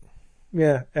did it.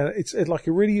 Yeah, and it's like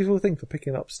a really useful thing for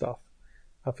picking up stuff,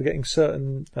 for getting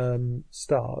certain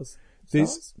stars.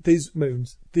 There's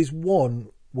moons. There's one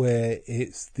where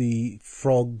it's the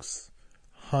frog's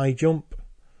high jump.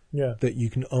 Yeah. That you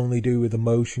can only do with a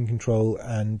motion control,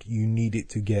 and you need it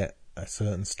to get a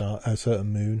certain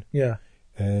moon. Yeah.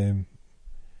 And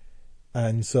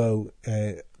so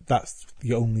that's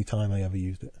the only time I ever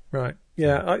used it. Right.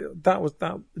 Yeah.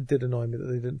 That did annoy me that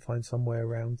they didn't find some way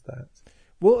around that.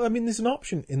 Well, I mean, there's an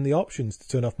option in the options to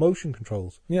turn off motion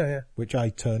controls. Yeah. Yeah. Which I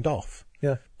turned off.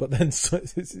 Yeah. But then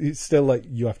it's still like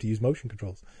you have to use motion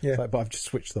controls. Yeah. But I've just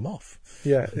switched them off.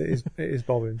 Yeah, it is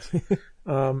bobbins.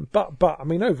 But I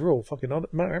mean, overall, fucking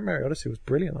Mario Odyssey was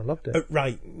brilliant. I loved it.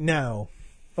 Right now.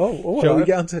 Shall we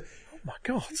get on to? Oh my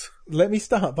god! Let me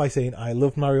start by saying I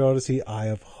love Mario Odyssey. I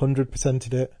have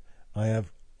 100%ed it. I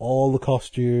have all the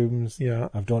costumes. Yeah.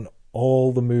 I've done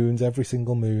all the moons, every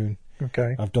single moon.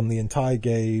 Okay. I've done the entire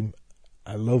game.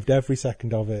 I loved every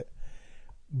second of it.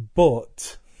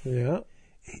 But yeah,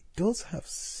 it does have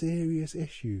serious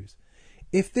issues.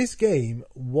 If this game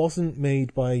wasn't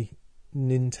made by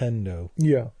Nintendo,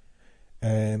 yeah,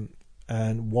 and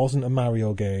wasn't a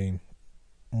Mario game,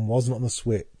 and wasn't on the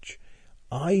Switch,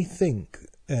 I think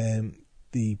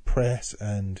the press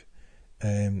and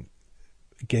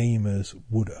gamers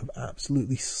would have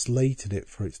absolutely slated it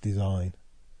for its design.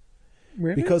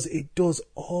 Really? Because it does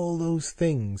all those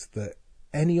things that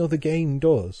any other game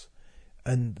does,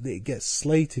 and it gets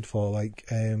slated for. Like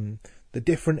the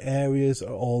different areas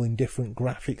are all in different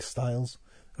graphic styles,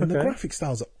 and the graphic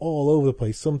styles are all over the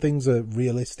place. Some things are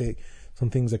realistic, some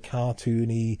things are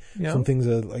cartoony, some things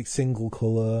are like single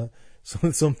color.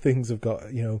 Some things have got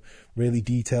really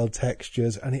detailed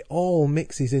textures, and it all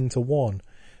mixes into one.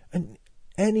 And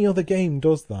any other game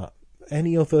does that.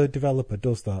 Any other developer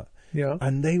does that. Yeah.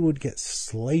 And they would get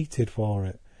slated for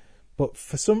it. But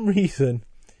for some reason,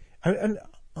 and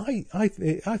I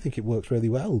think it works really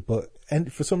well,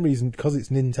 and for some reason, because it's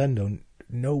Nintendo,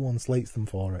 no one slates them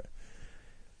for it.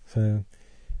 So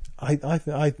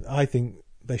I think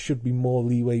there should be more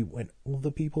leeway when other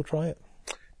people try it.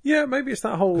 Yeah, maybe it's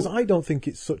that whole... Because I don't think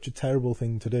it's such a terrible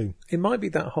thing to do. It might be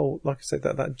that whole, like I said,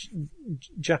 that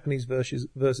Japanese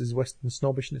versus Western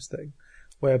snobbishness thing,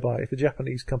 whereby if a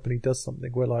Japanese company does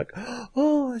something, we're like,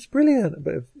 oh, it's brilliant.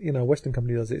 But if, a Western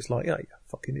company does it, it's like, yeah, you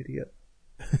fucking idiot.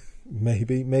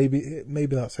 Maybe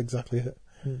that's exactly it.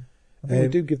 I think we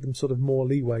do give them sort of more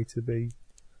leeway to be,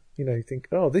 you think,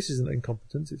 oh, this isn't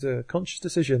incompetence, it's a conscious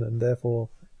decision, and therefore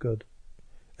good.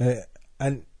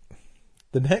 And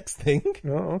the next thing...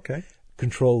 Oh, okay.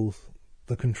 Controls.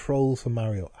 The controls for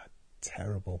Mario are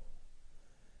terrible.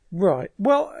 Right.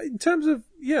 Well, in terms of...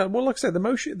 Yeah, well, like I said,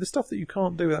 the stuff that you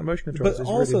can't do without motion controls is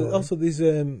really annoying. Also there's,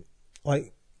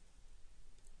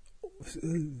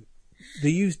 they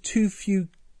use too few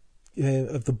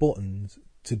of the buttons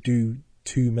to do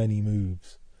too many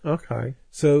moves. Okay.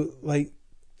 So,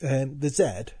 the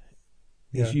Z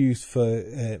is used for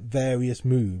various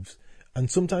moves,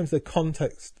 and sometimes they're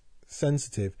context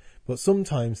sensitive, but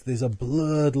sometimes there's a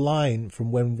blurred line from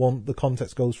when the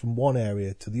context goes from one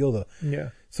area to the other. Yeah.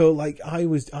 So I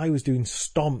was doing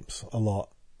stomps a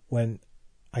lot when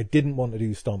I didn't want to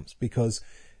do stomps, because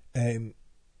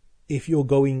if you're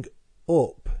going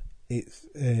up, it's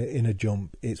in a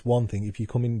jump, it's one thing. If you're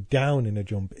coming down in a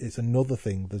jump, it's another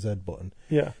thing, the Z button.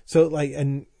 Yeah. So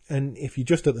and if you're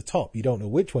just at the top, you don't know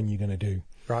which one you're going to do.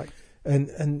 Right.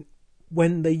 And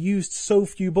when they used so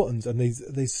few buttons, and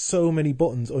there's so many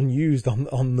buttons unused on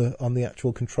the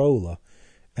actual controller,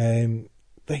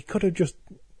 they could have just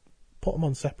put them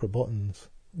on separate buttons.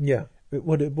 Yeah. It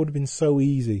would have been so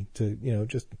easy to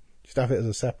just have it as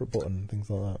a separate button and things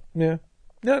like that. Yeah.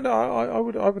 No, I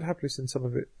would happily send some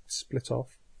of it split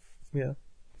off. Yeah.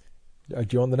 Do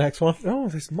you want the next one? Oh,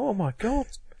 there's more. My God.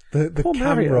 The Poor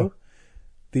camera. Mario.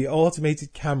 The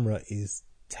automated camera is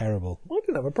terrible. I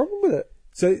didn't have a problem with it.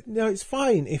 So no, it's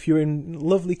fine if you're in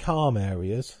lovely calm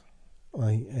areas,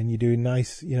 like, and you're doing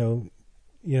nice,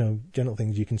 gentle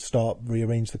things. You can stop,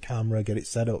 rearrange the camera, get it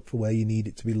set up for where you need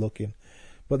it to be looking.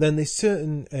 But then there's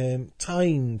certain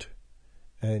timed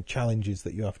challenges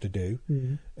that you have to do,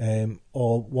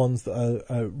 or ones that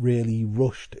are really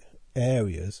rushed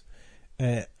areas,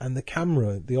 and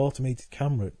the automated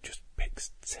camera, just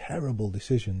picks terrible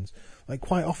decisions. Like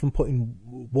quite often putting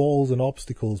walls and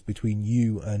obstacles between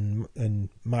you and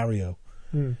Mario.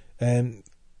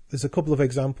 There's a couple of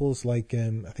examples, like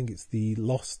I think it's the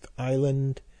Lost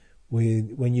Island,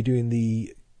 when you're doing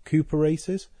the Koopa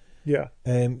races. Yeah.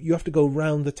 You have to go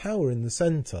round the tower in the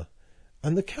centre,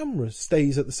 and the camera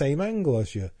stays at the same angle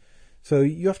as you. So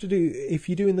you have to do, if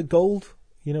you're doing the gold,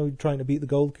 trying to beat the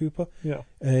gold Koopa,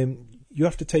 you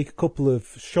have to take a couple of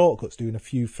shortcuts doing a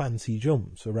few fancy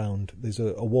jumps around. There's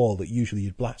a wall that usually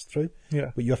you'd blast through,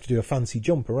 but you have to do a fancy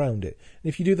jump around it. And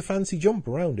if you do the fancy jump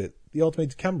around it, the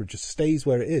automated camera just stays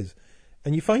where it is,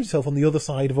 and you find yourself on the other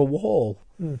side of a wall.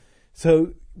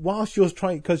 So whilst you're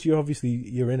trying, because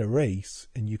you're in a race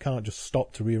and you can't just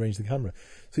stop to rearrange the camera.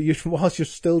 So whilst you're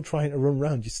still trying to run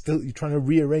around, you're trying to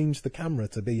rearrange the camera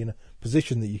to be in a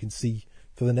position that you can see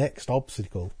for the next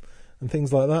obstacle and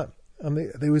things like that.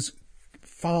 And there was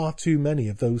far too many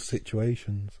of those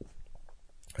situations.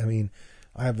 I mean,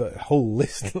 I have a whole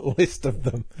list of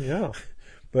them. Yeah.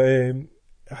 But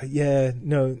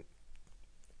no.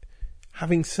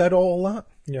 Having said all that,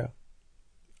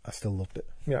 I still loved it.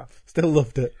 Yeah. Still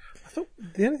loved it. I thought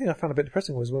the only thing I found a bit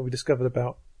depressing was when we discovered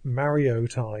about Mario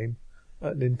Time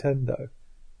at Nintendo.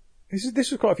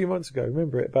 This was quite a few months ago.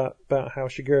 Remember it about how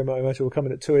Shigeru Miyamoto will come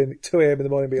in at 2 a.m. in the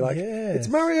morning and be like, "It's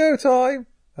Mario Time."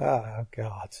 Ah,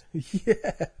 God.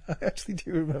 Yeah, I actually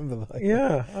do remember that.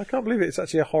 Yeah, I can't believe it's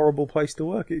actually a horrible place to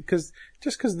work. Because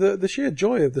the sheer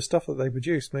joy of the stuff that they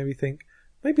produce made me think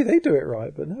maybe they do it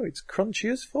right, but no, it's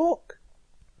crunchy as fuck,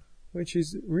 which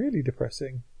is really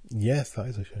depressing. Yes, that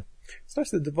is a shame. It's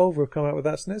nice that Devolver have come out with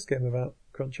that SNES game about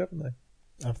crunch, haven't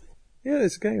they? Have they? Yeah,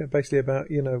 it's a game basically about,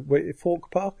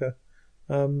 Fork Parker,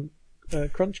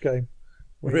 crunch game.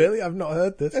 Really? I've not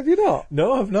heard this. Have you not?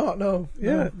 No, I've not, no.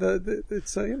 Yeah,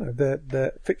 it's,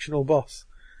 their fictional boss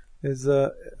is,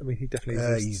 he definitely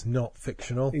exists. He's not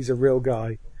fictional. He's a real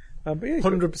guy. But yeah,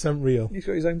 100% real. He's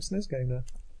got his own SNES game now.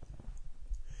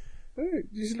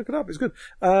 You should look it up, it's good.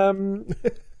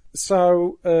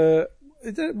 So,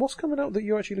 what's coming out that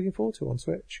you're actually looking forward to on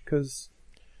Switch? Because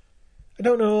I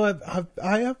don't know.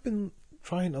 I have been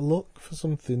trying to look for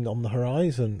something on the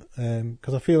horizon,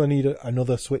 because I feel I need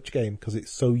another Switch game, because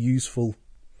it's so useful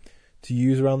to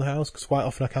use around the house, because quite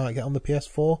often I can't get on the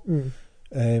PS4.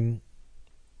 And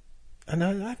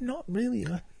I've not really.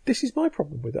 This is my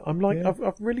problem with it. I'm like, I've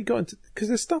really got into, because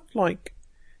there's stuff like,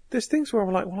 there's things where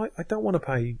I'm like, well, I don't want to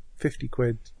pay 50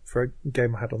 quid for a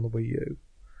game I had on the Wii U.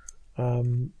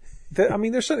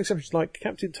 There's certain exceptions, like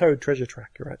Captain Toad Treasure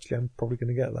Tracker. Actually, I'm probably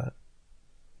going to get that.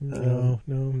 No,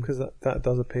 because that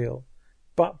does appeal.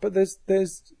 But there's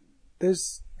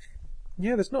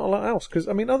not a lot else. Because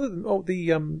other than what do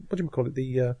you call it,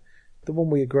 the one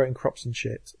where you're growing crops and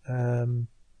shit.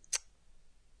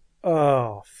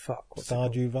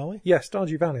 Stardew Valley. Yeah,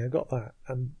 Stardew Valley. I got that,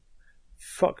 and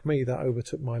fuck me, that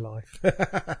overtook my life.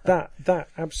 that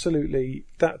absolutely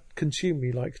consumed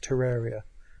me like Terraria.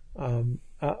 But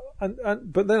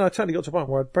then I totally got to a point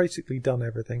where I'd basically done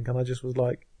everything, and I just was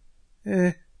like,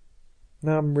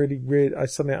 Now I'm really, I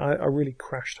really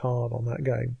crashed hard on that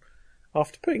game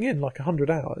after putting in like 100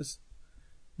 hours,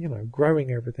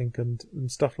 growing everything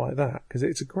and stuff like that, because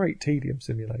it's a great tedium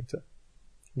simulator,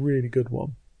 really good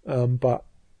one. But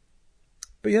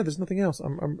yeah, there's nothing else.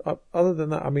 I'm other than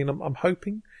that. I'm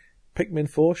hoping Pikmin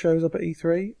 4 shows up at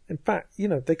E3. In fact,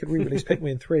 they could re-release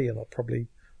Pikmin 3, and I'll probably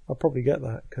get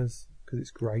that because it's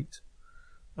great.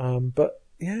 But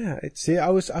yeah, See, I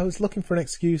was looking for an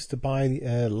excuse to buy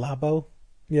Labo.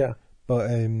 Yeah. But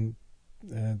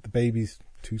the baby's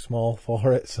too small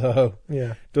for it, so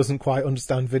doesn't quite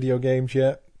understand video games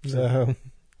yet. So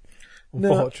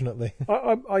unfortunately,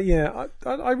 I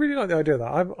really like the idea of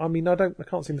that. I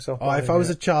can't see myself. If I was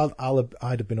a child,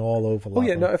 I'd have been all over Labo. Oh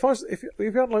yeah, no. If I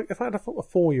had a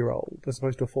 4-year-old as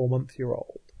opposed to a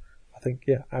 4-month-year-old, I think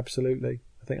absolutely.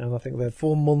 I think they're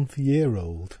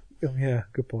 4-month-year-old. Oh yeah,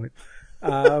 good point.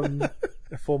 A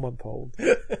 4-month-old.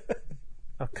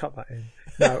 I'll cut that in.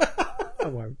 No, I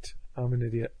won't. I'm an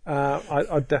idiot.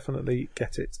 I'd definitely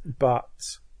get it, but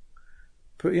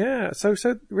yeah. So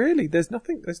really, there's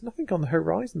nothing on the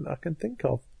horizon that I can think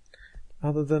of,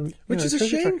 other than which is a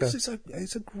shame, because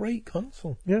it's a great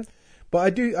console. Yeah, but I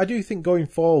do think going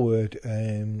forward,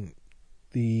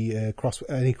 the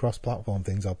any cross-platform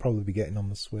things, I'll probably be getting on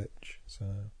the Switch. So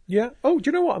Yeah. Oh, do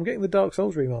you know what? I'm getting the Dark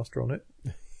Souls remaster on it.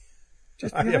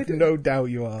 Just I have no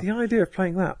doubt you are. The idea of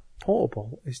playing that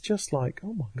portable is just like,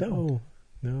 oh my god.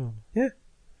 No. Yeah.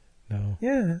 No.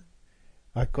 Yeah.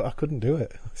 I couldn't do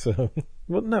it. So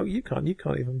Well, no, you can't. You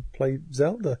can't even play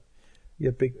Zelda.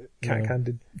 You big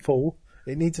cat-handed fool.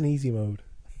 it needs an easy mode.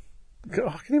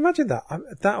 God, can you imagine that?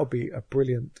 That would be a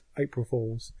brilliant April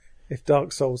Fool's if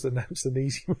Dark Souls announced an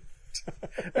easy mode.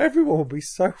 Everyone would be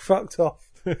so fucked off.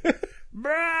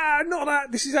 Bruh, not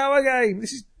that. This is our game.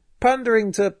 This is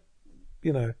pandering to,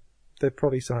 they'd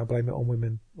probably somehow blame it on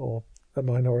women or a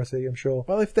minority, I'm sure.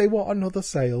 Well, if they want another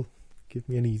sale, give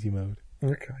me an easy mode.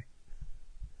 Okay.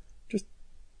 Just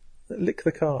lick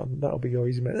the carton. That'll be your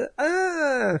easy mode.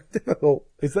 Difficult.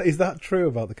 Is that true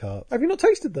about the carts? Have you not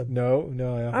tasted them? No,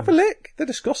 I haven't. Have a lick. They're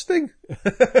disgusting.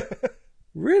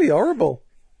 Really horrible.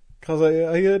 Because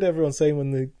I heard everyone saying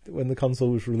when the console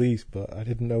was released, but I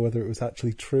didn't know whether it was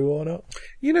actually true or not.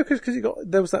 Because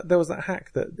there was that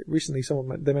hack that recently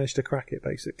they managed to crack it,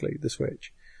 basically, the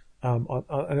Switch, and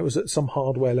it was at some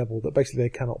hardware level that basically they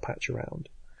cannot patch around.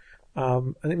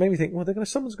 And it made me think, well,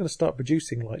 someone's going to start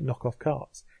producing like knockoff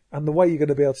carts, and the way you're going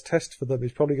to be able to test for them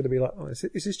is probably going to be like, oh,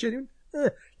 is this genuine?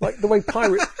 Like the way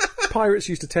pirates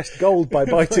used to test gold by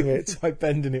biting it, by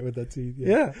bending it with their teeth.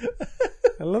 Yeah.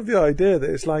 I love the idea that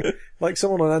it's like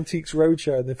someone on Antiques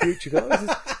Roadshow in the future goes, is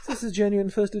this a genuine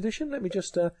first edition? Let me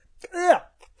just,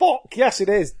 fuck, yes it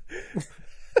is.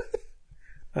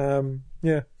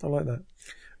 Yeah, I like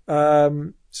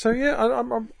that. So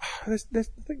yeah, there's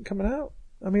nothing coming out.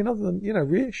 I mean, other than,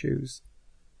 reissues.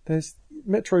 There's,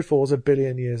 Metroid 4's a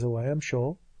billion years away, I'm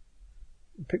sure.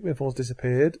 Pikmin 4's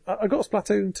disappeared. I got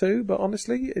Splatoon 2, but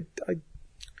honestly, I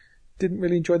didn't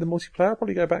really enjoy the multiplayer. I'll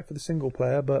probably go back for the single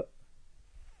player, but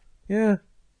yeah, a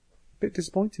bit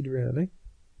disappointed really.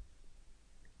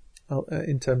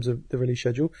 In terms of the release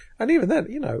schedule. And even then,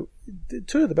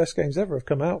 two of the best games ever have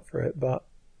come out for it, but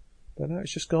now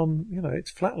it's just gone,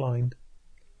 it's flatlined.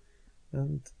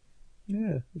 And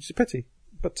yeah, which is a pity.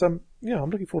 But I'm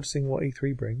looking forward to seeing what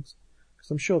E3 brings, because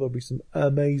I'm sure there'll be some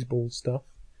amazeball stuff,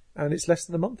 and it's less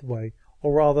than a month away,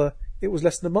 or rather, it was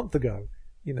less than a month ago,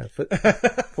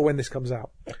 for when this comes out.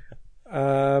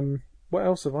 What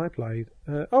else have I played?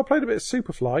 I played a bit of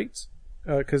Superflight,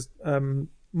 because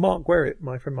Mark Werrett,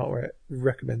 my friend Mark Werrett,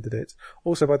 recommended it.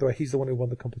 Also, by the way, he's the one who won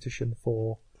the competition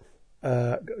for,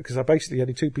 because I basically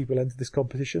only two people entered this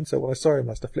competition, so when I saw him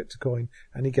last, I flipped a coin,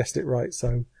 and he guessed it right,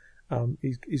 so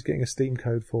he's getting a Steam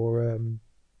code for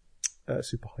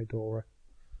Super Hydora.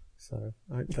 So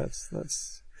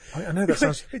that's. I know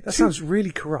that sounds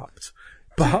really corrupt,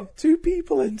 but two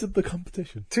people entered the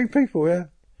competition. Two people, yeah.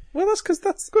 Well, that's because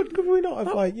that's good. Could we not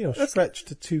have stretched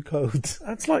to two codes?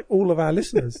 That's like all of our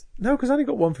listeners. No, because I only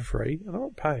got one for free, and I'm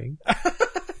not paying.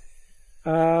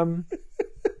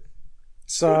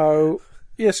 So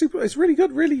yeah, it's really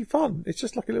good, really fun. It's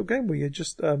just like a little game where you're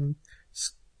just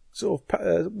sort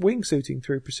of wingsuiting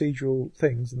through procedural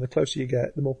things, and the closer you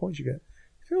get, the more points you get.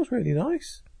 It feels really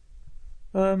nice.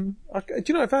 Do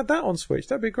you know, I've had that on Switch.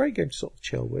 That'd be a great game to sort of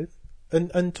chill with.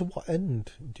 And to what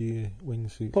end do you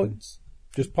wingsuit? Points.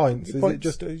 Just points.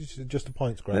 Is it just a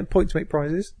points grab? And points make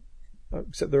prizes,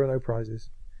 except there are no prizes.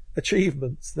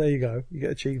 Achievements. There you go. You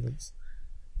get achievements.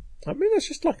 I mean, it's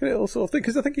just like a little sort of thing,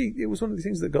 because I think it was one of the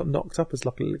things that got knocked up as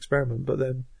like a little experiment, but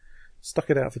then stuck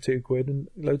it out for £2 and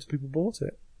loads of people bought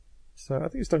it. So I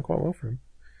think it's done quite well for him.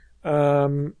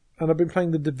 And I've been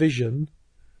playing The Division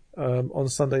on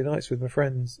Sunday nights with my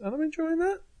friends, and I'm enjoying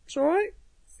that. It's alright.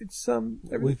 It's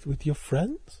with your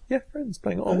friends? Yeah, friends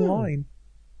playing it online.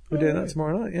 We're doing that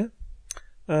tomorrow night,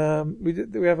 yeah.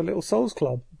 We have a little Souls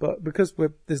club, but because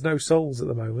there's no Souls at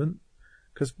the moment,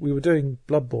 because we were doing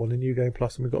Bloodborne in New Game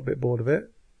Plus and we got a bit bored of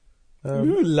it.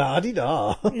 Ooh,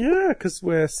 la-di-da. Yeah, because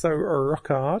we're so rock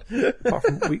hard. Apart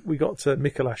from we got to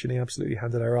Mikolash and he absolutely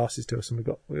handed our asses to us, and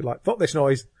we were like, fuck this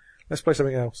noise, let's play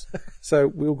something else. So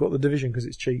we all got The Division because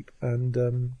it's cheap,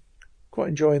 and quite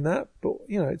enjoying that. But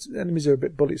its enemies are a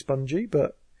bit bullet spongy,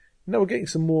 but we're getting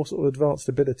some more sort of advanced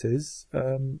abilities.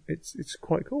 It's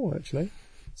quite cool actually.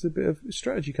 It's a bit of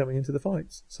strategy coming into the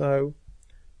fights. So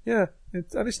yeah,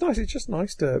 it's nice. It's just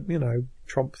nice to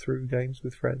tromp through games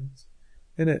with friends,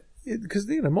 innit? Because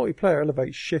multiplayer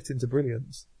elevates shit into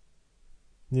brilliance.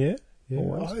 Yeah.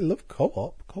 I love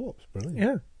co-op. Co-op's brilliant.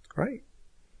 Yeah, it's great.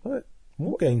 Love it.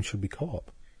 More games should be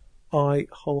co-op. I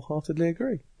wholeheartedly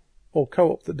agree. Or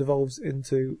co-op that devolves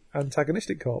into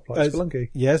antagonistic co-op, like Spelunky.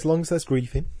 Yeah, as long as there's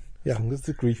griefing. Yeah. As long as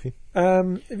there's griefing.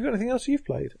 Have you got anything else you've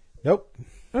played? Nope.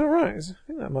 All right. I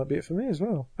think that might be it for me as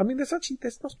well. I mean, there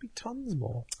must be tons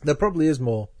more. There probably is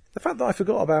more. the fact that I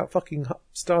forgot about fucking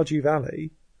Stardew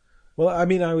Valley. Well, I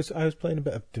mean, I was playing a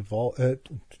bit of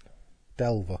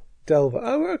Delver. Delver.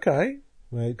 Oh, okay.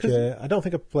 Which I don't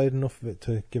think I've played enough of it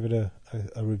to give it a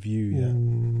review yet.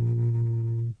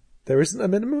 There isn't a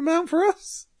minimum amount for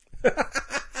us.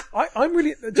 I'm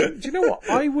really. Do you know what?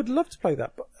 I would love to play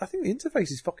that, but I think the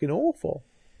interface is fucking awful.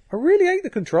 I really hate the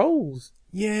controls.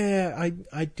 Yeah,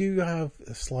 I do have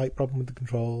a slight problem with the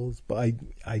controls, but I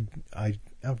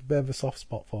have a bit of a soft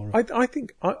spot for it. I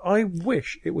think I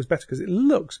wish it was better because it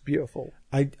looks beautiful.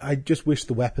 I just wish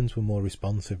the weapons were more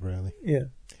responsive, really. Yeah.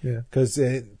 Because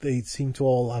they seem to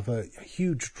all have a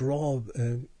huge draw,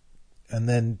 and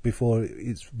then before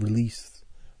it's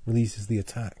releases the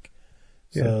attack.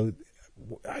 So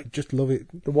I just love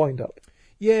it. The wind up.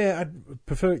 Yeah, I'd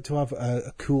prefer it to have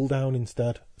a cooldown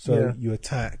instead. So you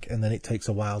attack, and then it takes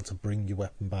a while to bring your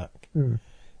weapon back.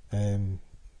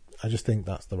 I just think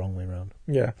that's the wrong way around.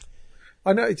 Yeah,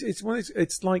 I know.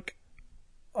 It's like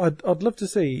I'd love to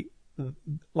see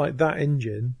like that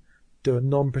engine do a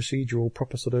non-procedural,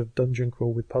 proper sort of dungeon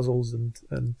crawl with puzzles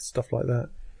and stuff like that.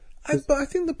 But I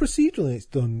think the procedural in it's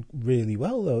done really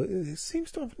well, though. It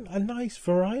seems to have a nice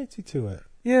variety to it.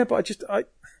 Yeah, but I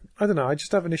don't know. I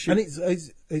just have an issue. And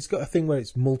it's got a thing where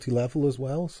it's multi-level as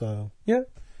well. So yeah.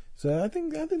 So I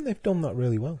think they've done that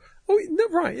really well. Oh, no,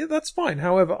 right. Yeah, that's fine.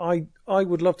 However, I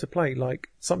would love to play like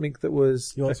something that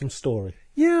was. You want some story?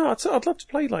 Yeah, I'd love to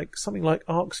play like something like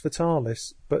Arx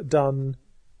Fatalis, but done,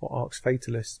 or Arx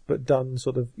Fatalis, but done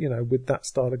sort of, with that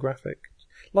style of graphic.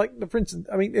 Like, for instance,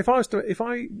 I mean,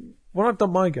 when I've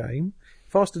done my game,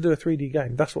 if I was to do a 3D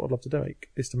game, that's what I'd love to do,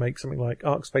 is to make something like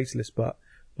Arx Fatalis, but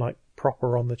like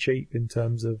proper on the cheap in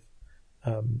terms of,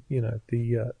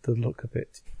 the look of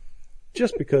it.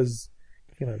 Just because,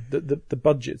 the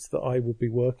budgets that I would be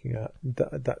working at,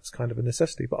 that's kind of a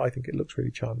necessity, but I think it looks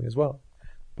really charming as well.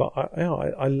 But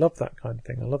I love that kind of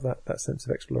thing. I love that sense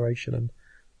of exploration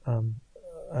and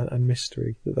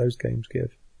mystery that those games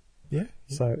give. Yeah.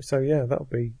 So yeah, that'll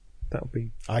be.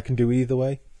 I can do either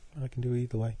way.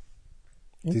 Okay.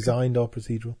 Designed or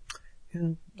procedural.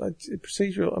 Yeah,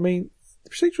 procedural. I mean, the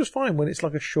procedural's fine when it's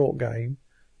like a short game,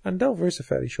 and Delver is a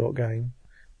fairly short game.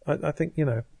 I think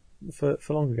for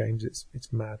longer games,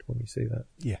 it's mad when you see that.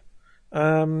 Yeah.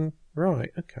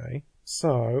 Right. Okay.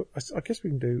 So I guess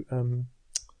we can do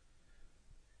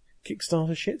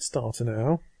Kickstarter Shitstarter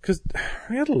now, because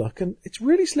we had a look and it's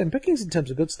really slim pickings in terms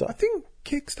of good stuff. I think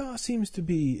Kickstarter seems to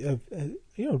be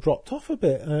dropped off a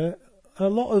bit. A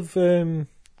lot of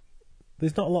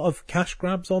there's not a lot of cash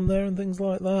grabs on there and things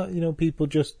like that. People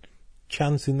just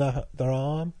chancing their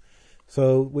arm,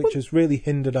 which has really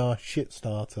hindered our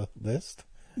Shitstarter list.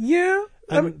 Yeah,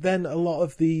 and then a lot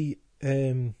of the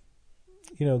games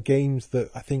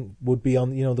that I think would be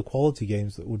on the quality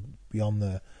games that would be on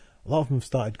there. A lot of them have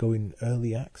started going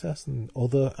early access and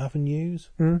other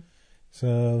avenues.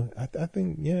 So I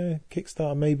think,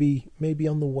 Kickstarter maybe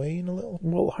on the wane a little.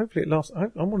 Well, hopefully it lasts. I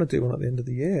want to do one at the end of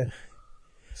the year.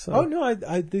 So. Oh no,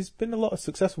 there's been a lot of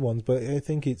successful ones, but I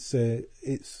think it's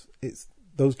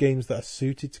those games that are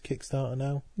suited to Kickstarter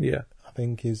now. Yeah, I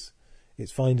think it's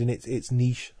finding its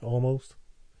niche almost.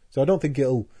 So I don't think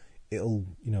it'll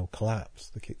collapse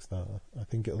the Kickstarter. I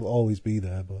think it'll always be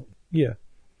there, but yeah.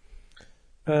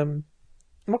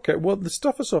 Okay, well, the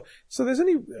stuff I saw, so there's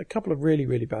only a couple of really,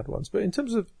 really bad ones, but in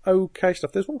terms of okay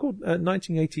stuff, there's one called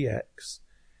 1980X,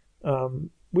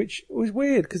 which was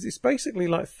weird because it's basically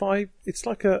like it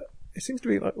seems to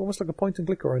be like almost like a point and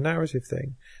click or a narrative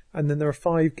thing, and then there are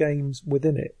 5 games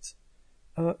within it,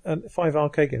 and 5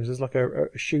 arcade games. There's like a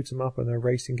shoot 'em up and a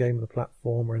racing game and a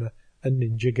platformer and a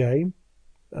ninja game.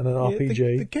 And an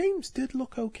RPG. The games did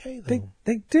look okay, though.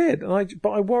 They did,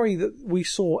 but I worry that we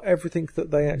saw everything that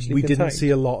they actually We contained. didn't see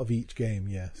a lot of each game,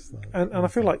 yes. And I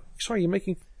feel like, sorry, you're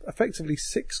making effectively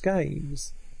 6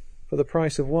 games for the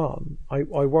price of one. I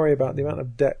worry about the amount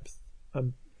of depth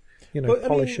and,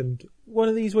 polish and... One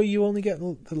of these where you only get...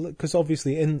 Because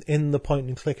obviously in the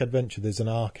point-and-click adventure, there's an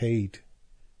arcade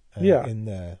in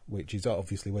there, which is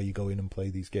obviously where you go in and play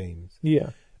these games. Yeah.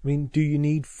 I mean, do you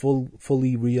need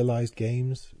fully realised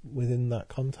games within that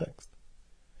context?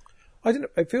 I don't know.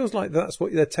 It feels like that's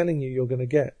what they're telling you're going to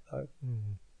get, though.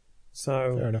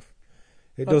 So fair enough.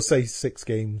 It does say 6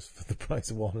 games for the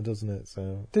price of one, doesn't it?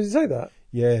 So did it say that?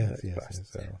 Yeah.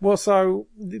 So. Well, so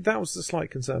that was a slight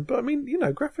concern, but I mean,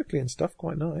 graphically and stuff,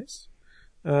 quite nice.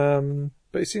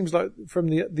 But it seems like from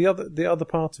the other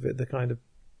part of it, the kind of,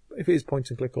 if it is point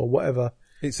and click or whatever.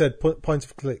 It said point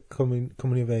of click coming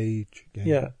of age game.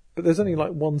 Yeah, but there's only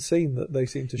like one scene that they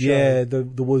seem to show. Yeah, there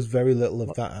was very little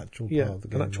of that actual part of the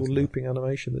game. An actual looping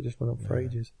animation that just went on for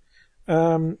ages.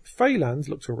 Phalanx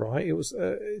looks alright.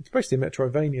 It's basically a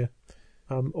Metroidvania,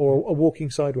 or a walking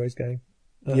sideways game.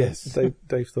 Yes.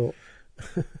 Dave thought.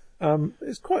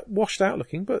 It's quite washed out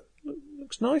looking, but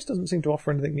looks nice. Doesn't seem to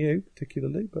offer anything new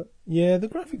particularly, but Yeah, the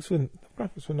graphics were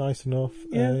nice enough.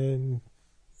 Yeah.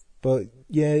 But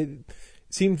yeah, it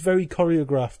seemed very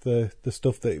choreographed, the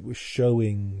stuff that it was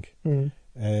showing.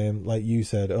 Like you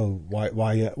said,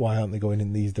 why aren't they going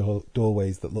in these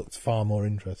doorways that looked far more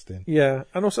interesting? Yeah,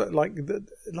 and also like the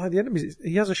enemies,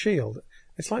 he has a shield.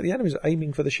 It's like the enemies are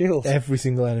aiming for the shield. Every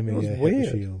single enemy, That was hit weird.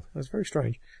 the shield. That's very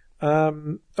strange.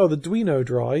 The Duino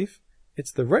Drive.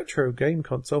 It's the retro game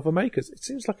console for makers. It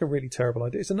seems like a really terrible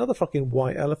idea. It's another fucking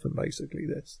white elephant, basically.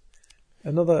 This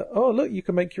another. Oh, look, you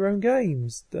can make your own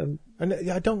games. And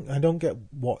I don't get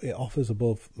what it offers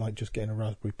above like just getting a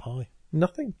Raspberry Pi.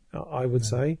 Nothing, I would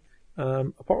say.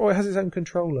 It has its own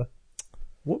controller.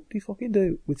 What do you fucking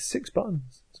do with 6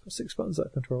 buttons? It's got 6 buttons,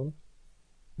 that controller.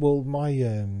 Well, my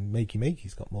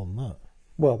Makey's got more than that.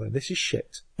 Well then, this is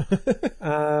shit.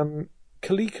 Coleco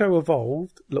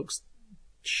Evolved looks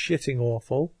shitting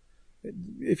awful.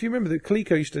 If you remember, that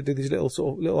Coleco used to do these little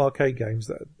arcade games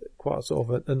that are quite sort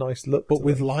of a nice look. But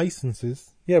with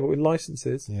licenses. Yeah, but with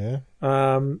licenses. Yeah.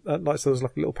 Like so there was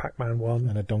like a little Pac-Man one.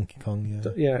 And a Donkey Kong,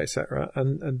 yeah. Yeah, etc.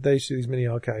 And they used to do these mini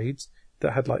arcades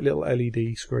that had like little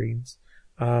LED screens.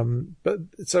 But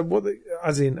so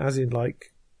as in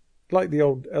like the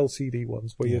old LCD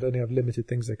ones where you'd only have limited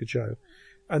things they could show.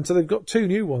 And so they've got 2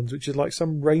 new ones, which is like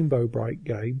some Rainbow Bright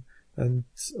game. And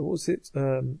what was it?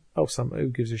 Some who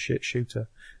gives a shit shooter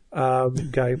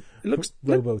game. It looks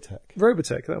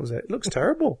Robotech. That was it. It looks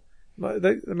terrible. Like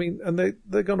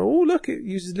they're going. Oh look, it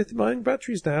uses lithium-ion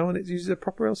batteries now, and it uses a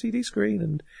proper LCD screen,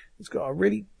 and it's got a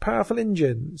really powerful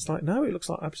engine. It's like no, it looks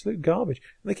like absolute garbage.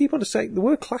 And they keep on saying the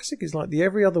word classic is like the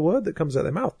every other word that comes out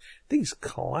of their mouth. These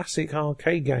classic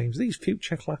arcade games, these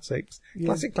future classics,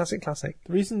 classic.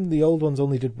 The reason the old ones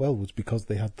only did well was because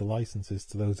they had the licenses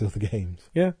to those other games.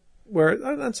 Yeah.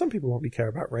 And some people won't really care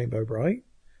about Rainbow Bright,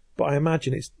 but I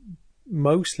imagine it's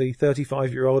mostly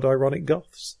 35-year-old ironic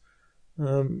goths,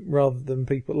 rather than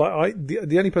people like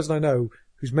the only person I know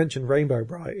who's mentioned Rainbow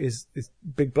Bright is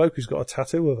big bloke who's got a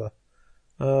tattoo of her.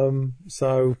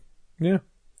 So yeah,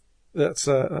 that's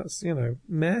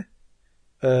meh.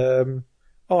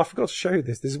 I forgot to show you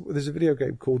this. There's a video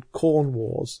game called Corn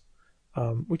Wars,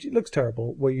 which it looks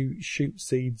terrible, where you shoot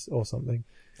seeds or something.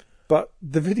 But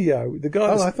the video, the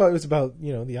guy... I thought it was about,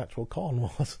 the actual Corn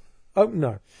Wars. Oh,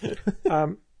 no.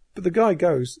 But the guy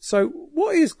goes, so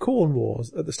what is Corn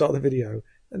Wars at the start of the video?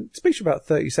 And speaks for about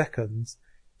 30 seconds,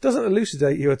 doesn't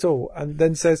elucidate you at all, and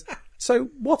then says, so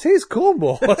what is Corn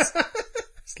Wars?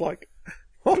 It's like,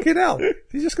 fucking hell.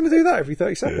 He's just going to do that every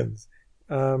 30 seconds.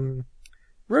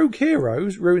 Rogue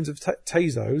Heroes, Ruins of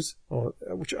Tezos,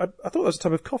 which I thought that was a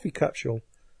type of coffee capsule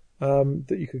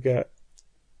that you could get.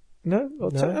 No?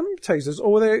 Tasers.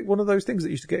 Or were they one of those things that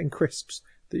you used to get in crisps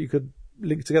that you could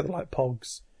link together like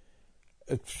Pogs?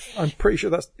 I'm pretty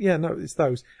sure it's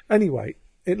those. Anyway,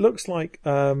 it looks like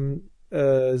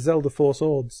Zelda Four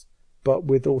Swords, but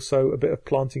with also a bit of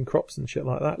planting crops and shit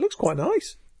like that. It looks quite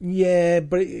nice. Yeah,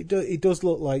 but it does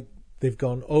look like they've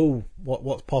gone,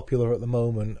 what's popular at the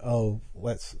moment? Oh,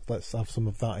 let's have some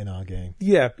of that in our game.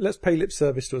 Yeah, let's pay lip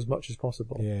service to as much as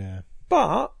possible. Yeah.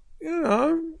 But...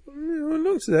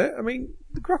 looks at it. I mean,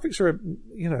 the graphics are,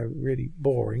 really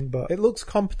boring, but... It looks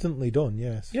competently done,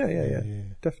 yes. Yeah.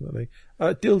 Definitely.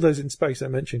 Dildos in Space I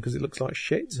mentioned because it looks like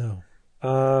shit. No.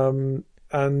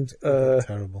 And...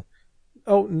 terrible.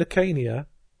 Oh, Nicania,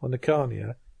 or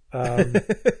Nicania.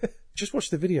 Just watch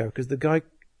the video because the guy,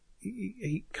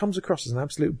 he comes across as an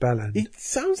absolute bellend. It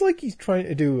sounds like he's trying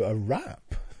to do a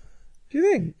rap. Do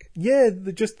you think? Yeah,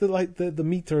 the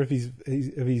meter of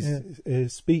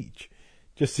his speech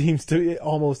just seems to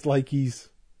almost like he's...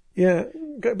 Yeah,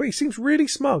 but he seems really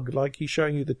smug, like he's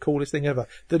showing you the coolest thing ever,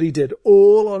 that he did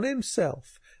all on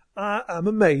himself. I am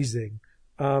amazing.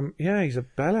 He's a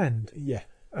bellend. Yeah.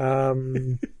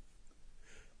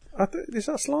 Is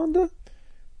that slander?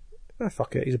 Oh,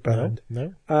 fuck it, he's a bellend.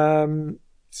 No.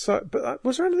 But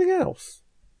was there anything else?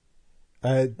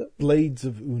 Blades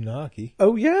of Unagi.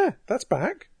 Oh yeah, that's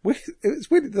back.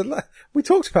 It's weird. We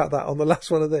talked about that on the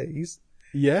last one of these.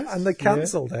 Yes. And they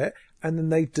cancelled it, and then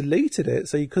they deleted it,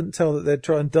 so you couldn't tell that they'd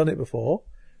tried and done it before.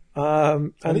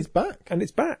 And it's back. And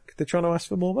it's back. They're trying to ask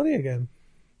for more money again.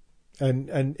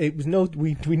 And it was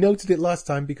we noted it last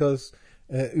time because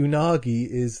Unagi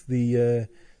is the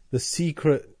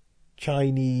secret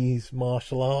Chinese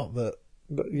martial art that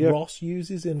Ross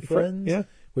uses in Friends. Yeah.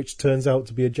 Which turns out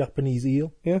to be a Japanese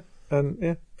eel. Yeah,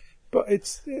 but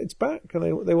it's back,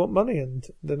 and they want money, and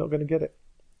they're not going to get it.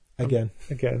 Again.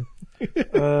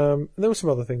 There were some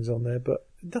other things on there, but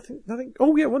nothing.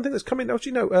 Oh yeah, one thing that's coming.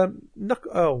 Actually, no.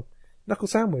 Knuckle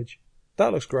Sandwich.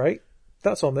 That looks great.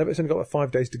 That's on there, but it's only got like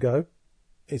 5 days to go.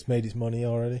 It's made its money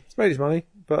already. It's made its money,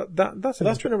 but that's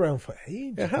been around for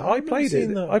ages. Yeah, I played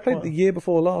it. I played it the year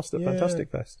before last at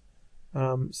Fantastic Fest.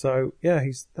 So yeah,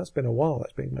 that's been a while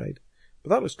that's being made, but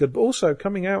that looks good. But also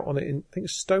coming out on it in, I think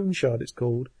Stone Shard it's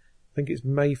called. I think it's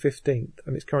May 15th,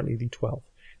 and it's currently the 12th.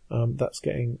 That's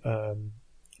getting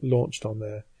launched on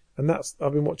there, and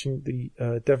I've been watching the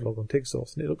devlog on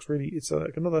TigSauce, and it looks really. It's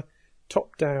like another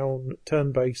top-down,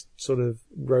 turn-based sort of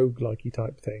roguelike-y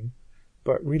type thing,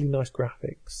 but really nice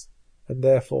graphics, and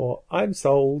therefore I'm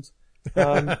sold.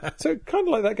 So kind of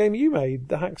like that game you made,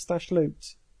 the Hack Stash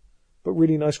Loot, but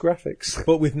really nice graphics.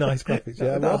 But with nice graphics,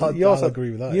 yeah. I'll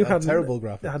agree with that. You had terrible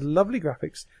graphics. It had lovely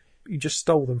graphics. You just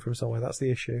stole them from somewhere. That's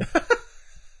the issue.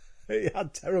 It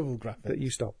had terrible graphics that you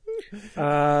stole.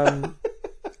 I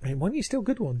mean, why don't you steal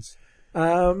good ones?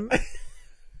 So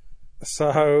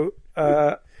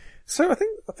I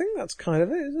think that's kind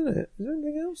of it, isn't it? Is there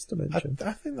anything else to mention?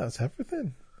 I think that's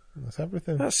everything.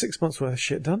 That's 6 months worth of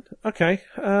shit done. Okay.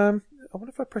 I wonder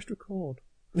if I pressed record.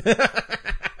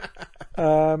 Right,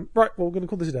 well, we're going to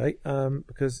call this a day,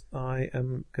 because I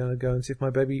am going to go and see if my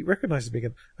baby recognises me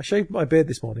again. I shaved my beard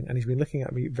this morning, and he's been looking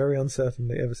at me very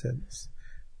uncertainly ever since.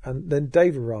 And then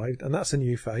Dave arrived, and that's a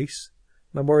new face.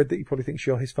 And I'm worried that he probably thinks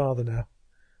you're his father now.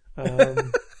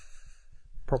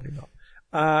 Probably not.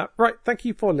 Right, thank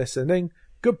you for listening.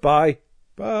 Goodbye.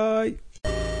 Bye.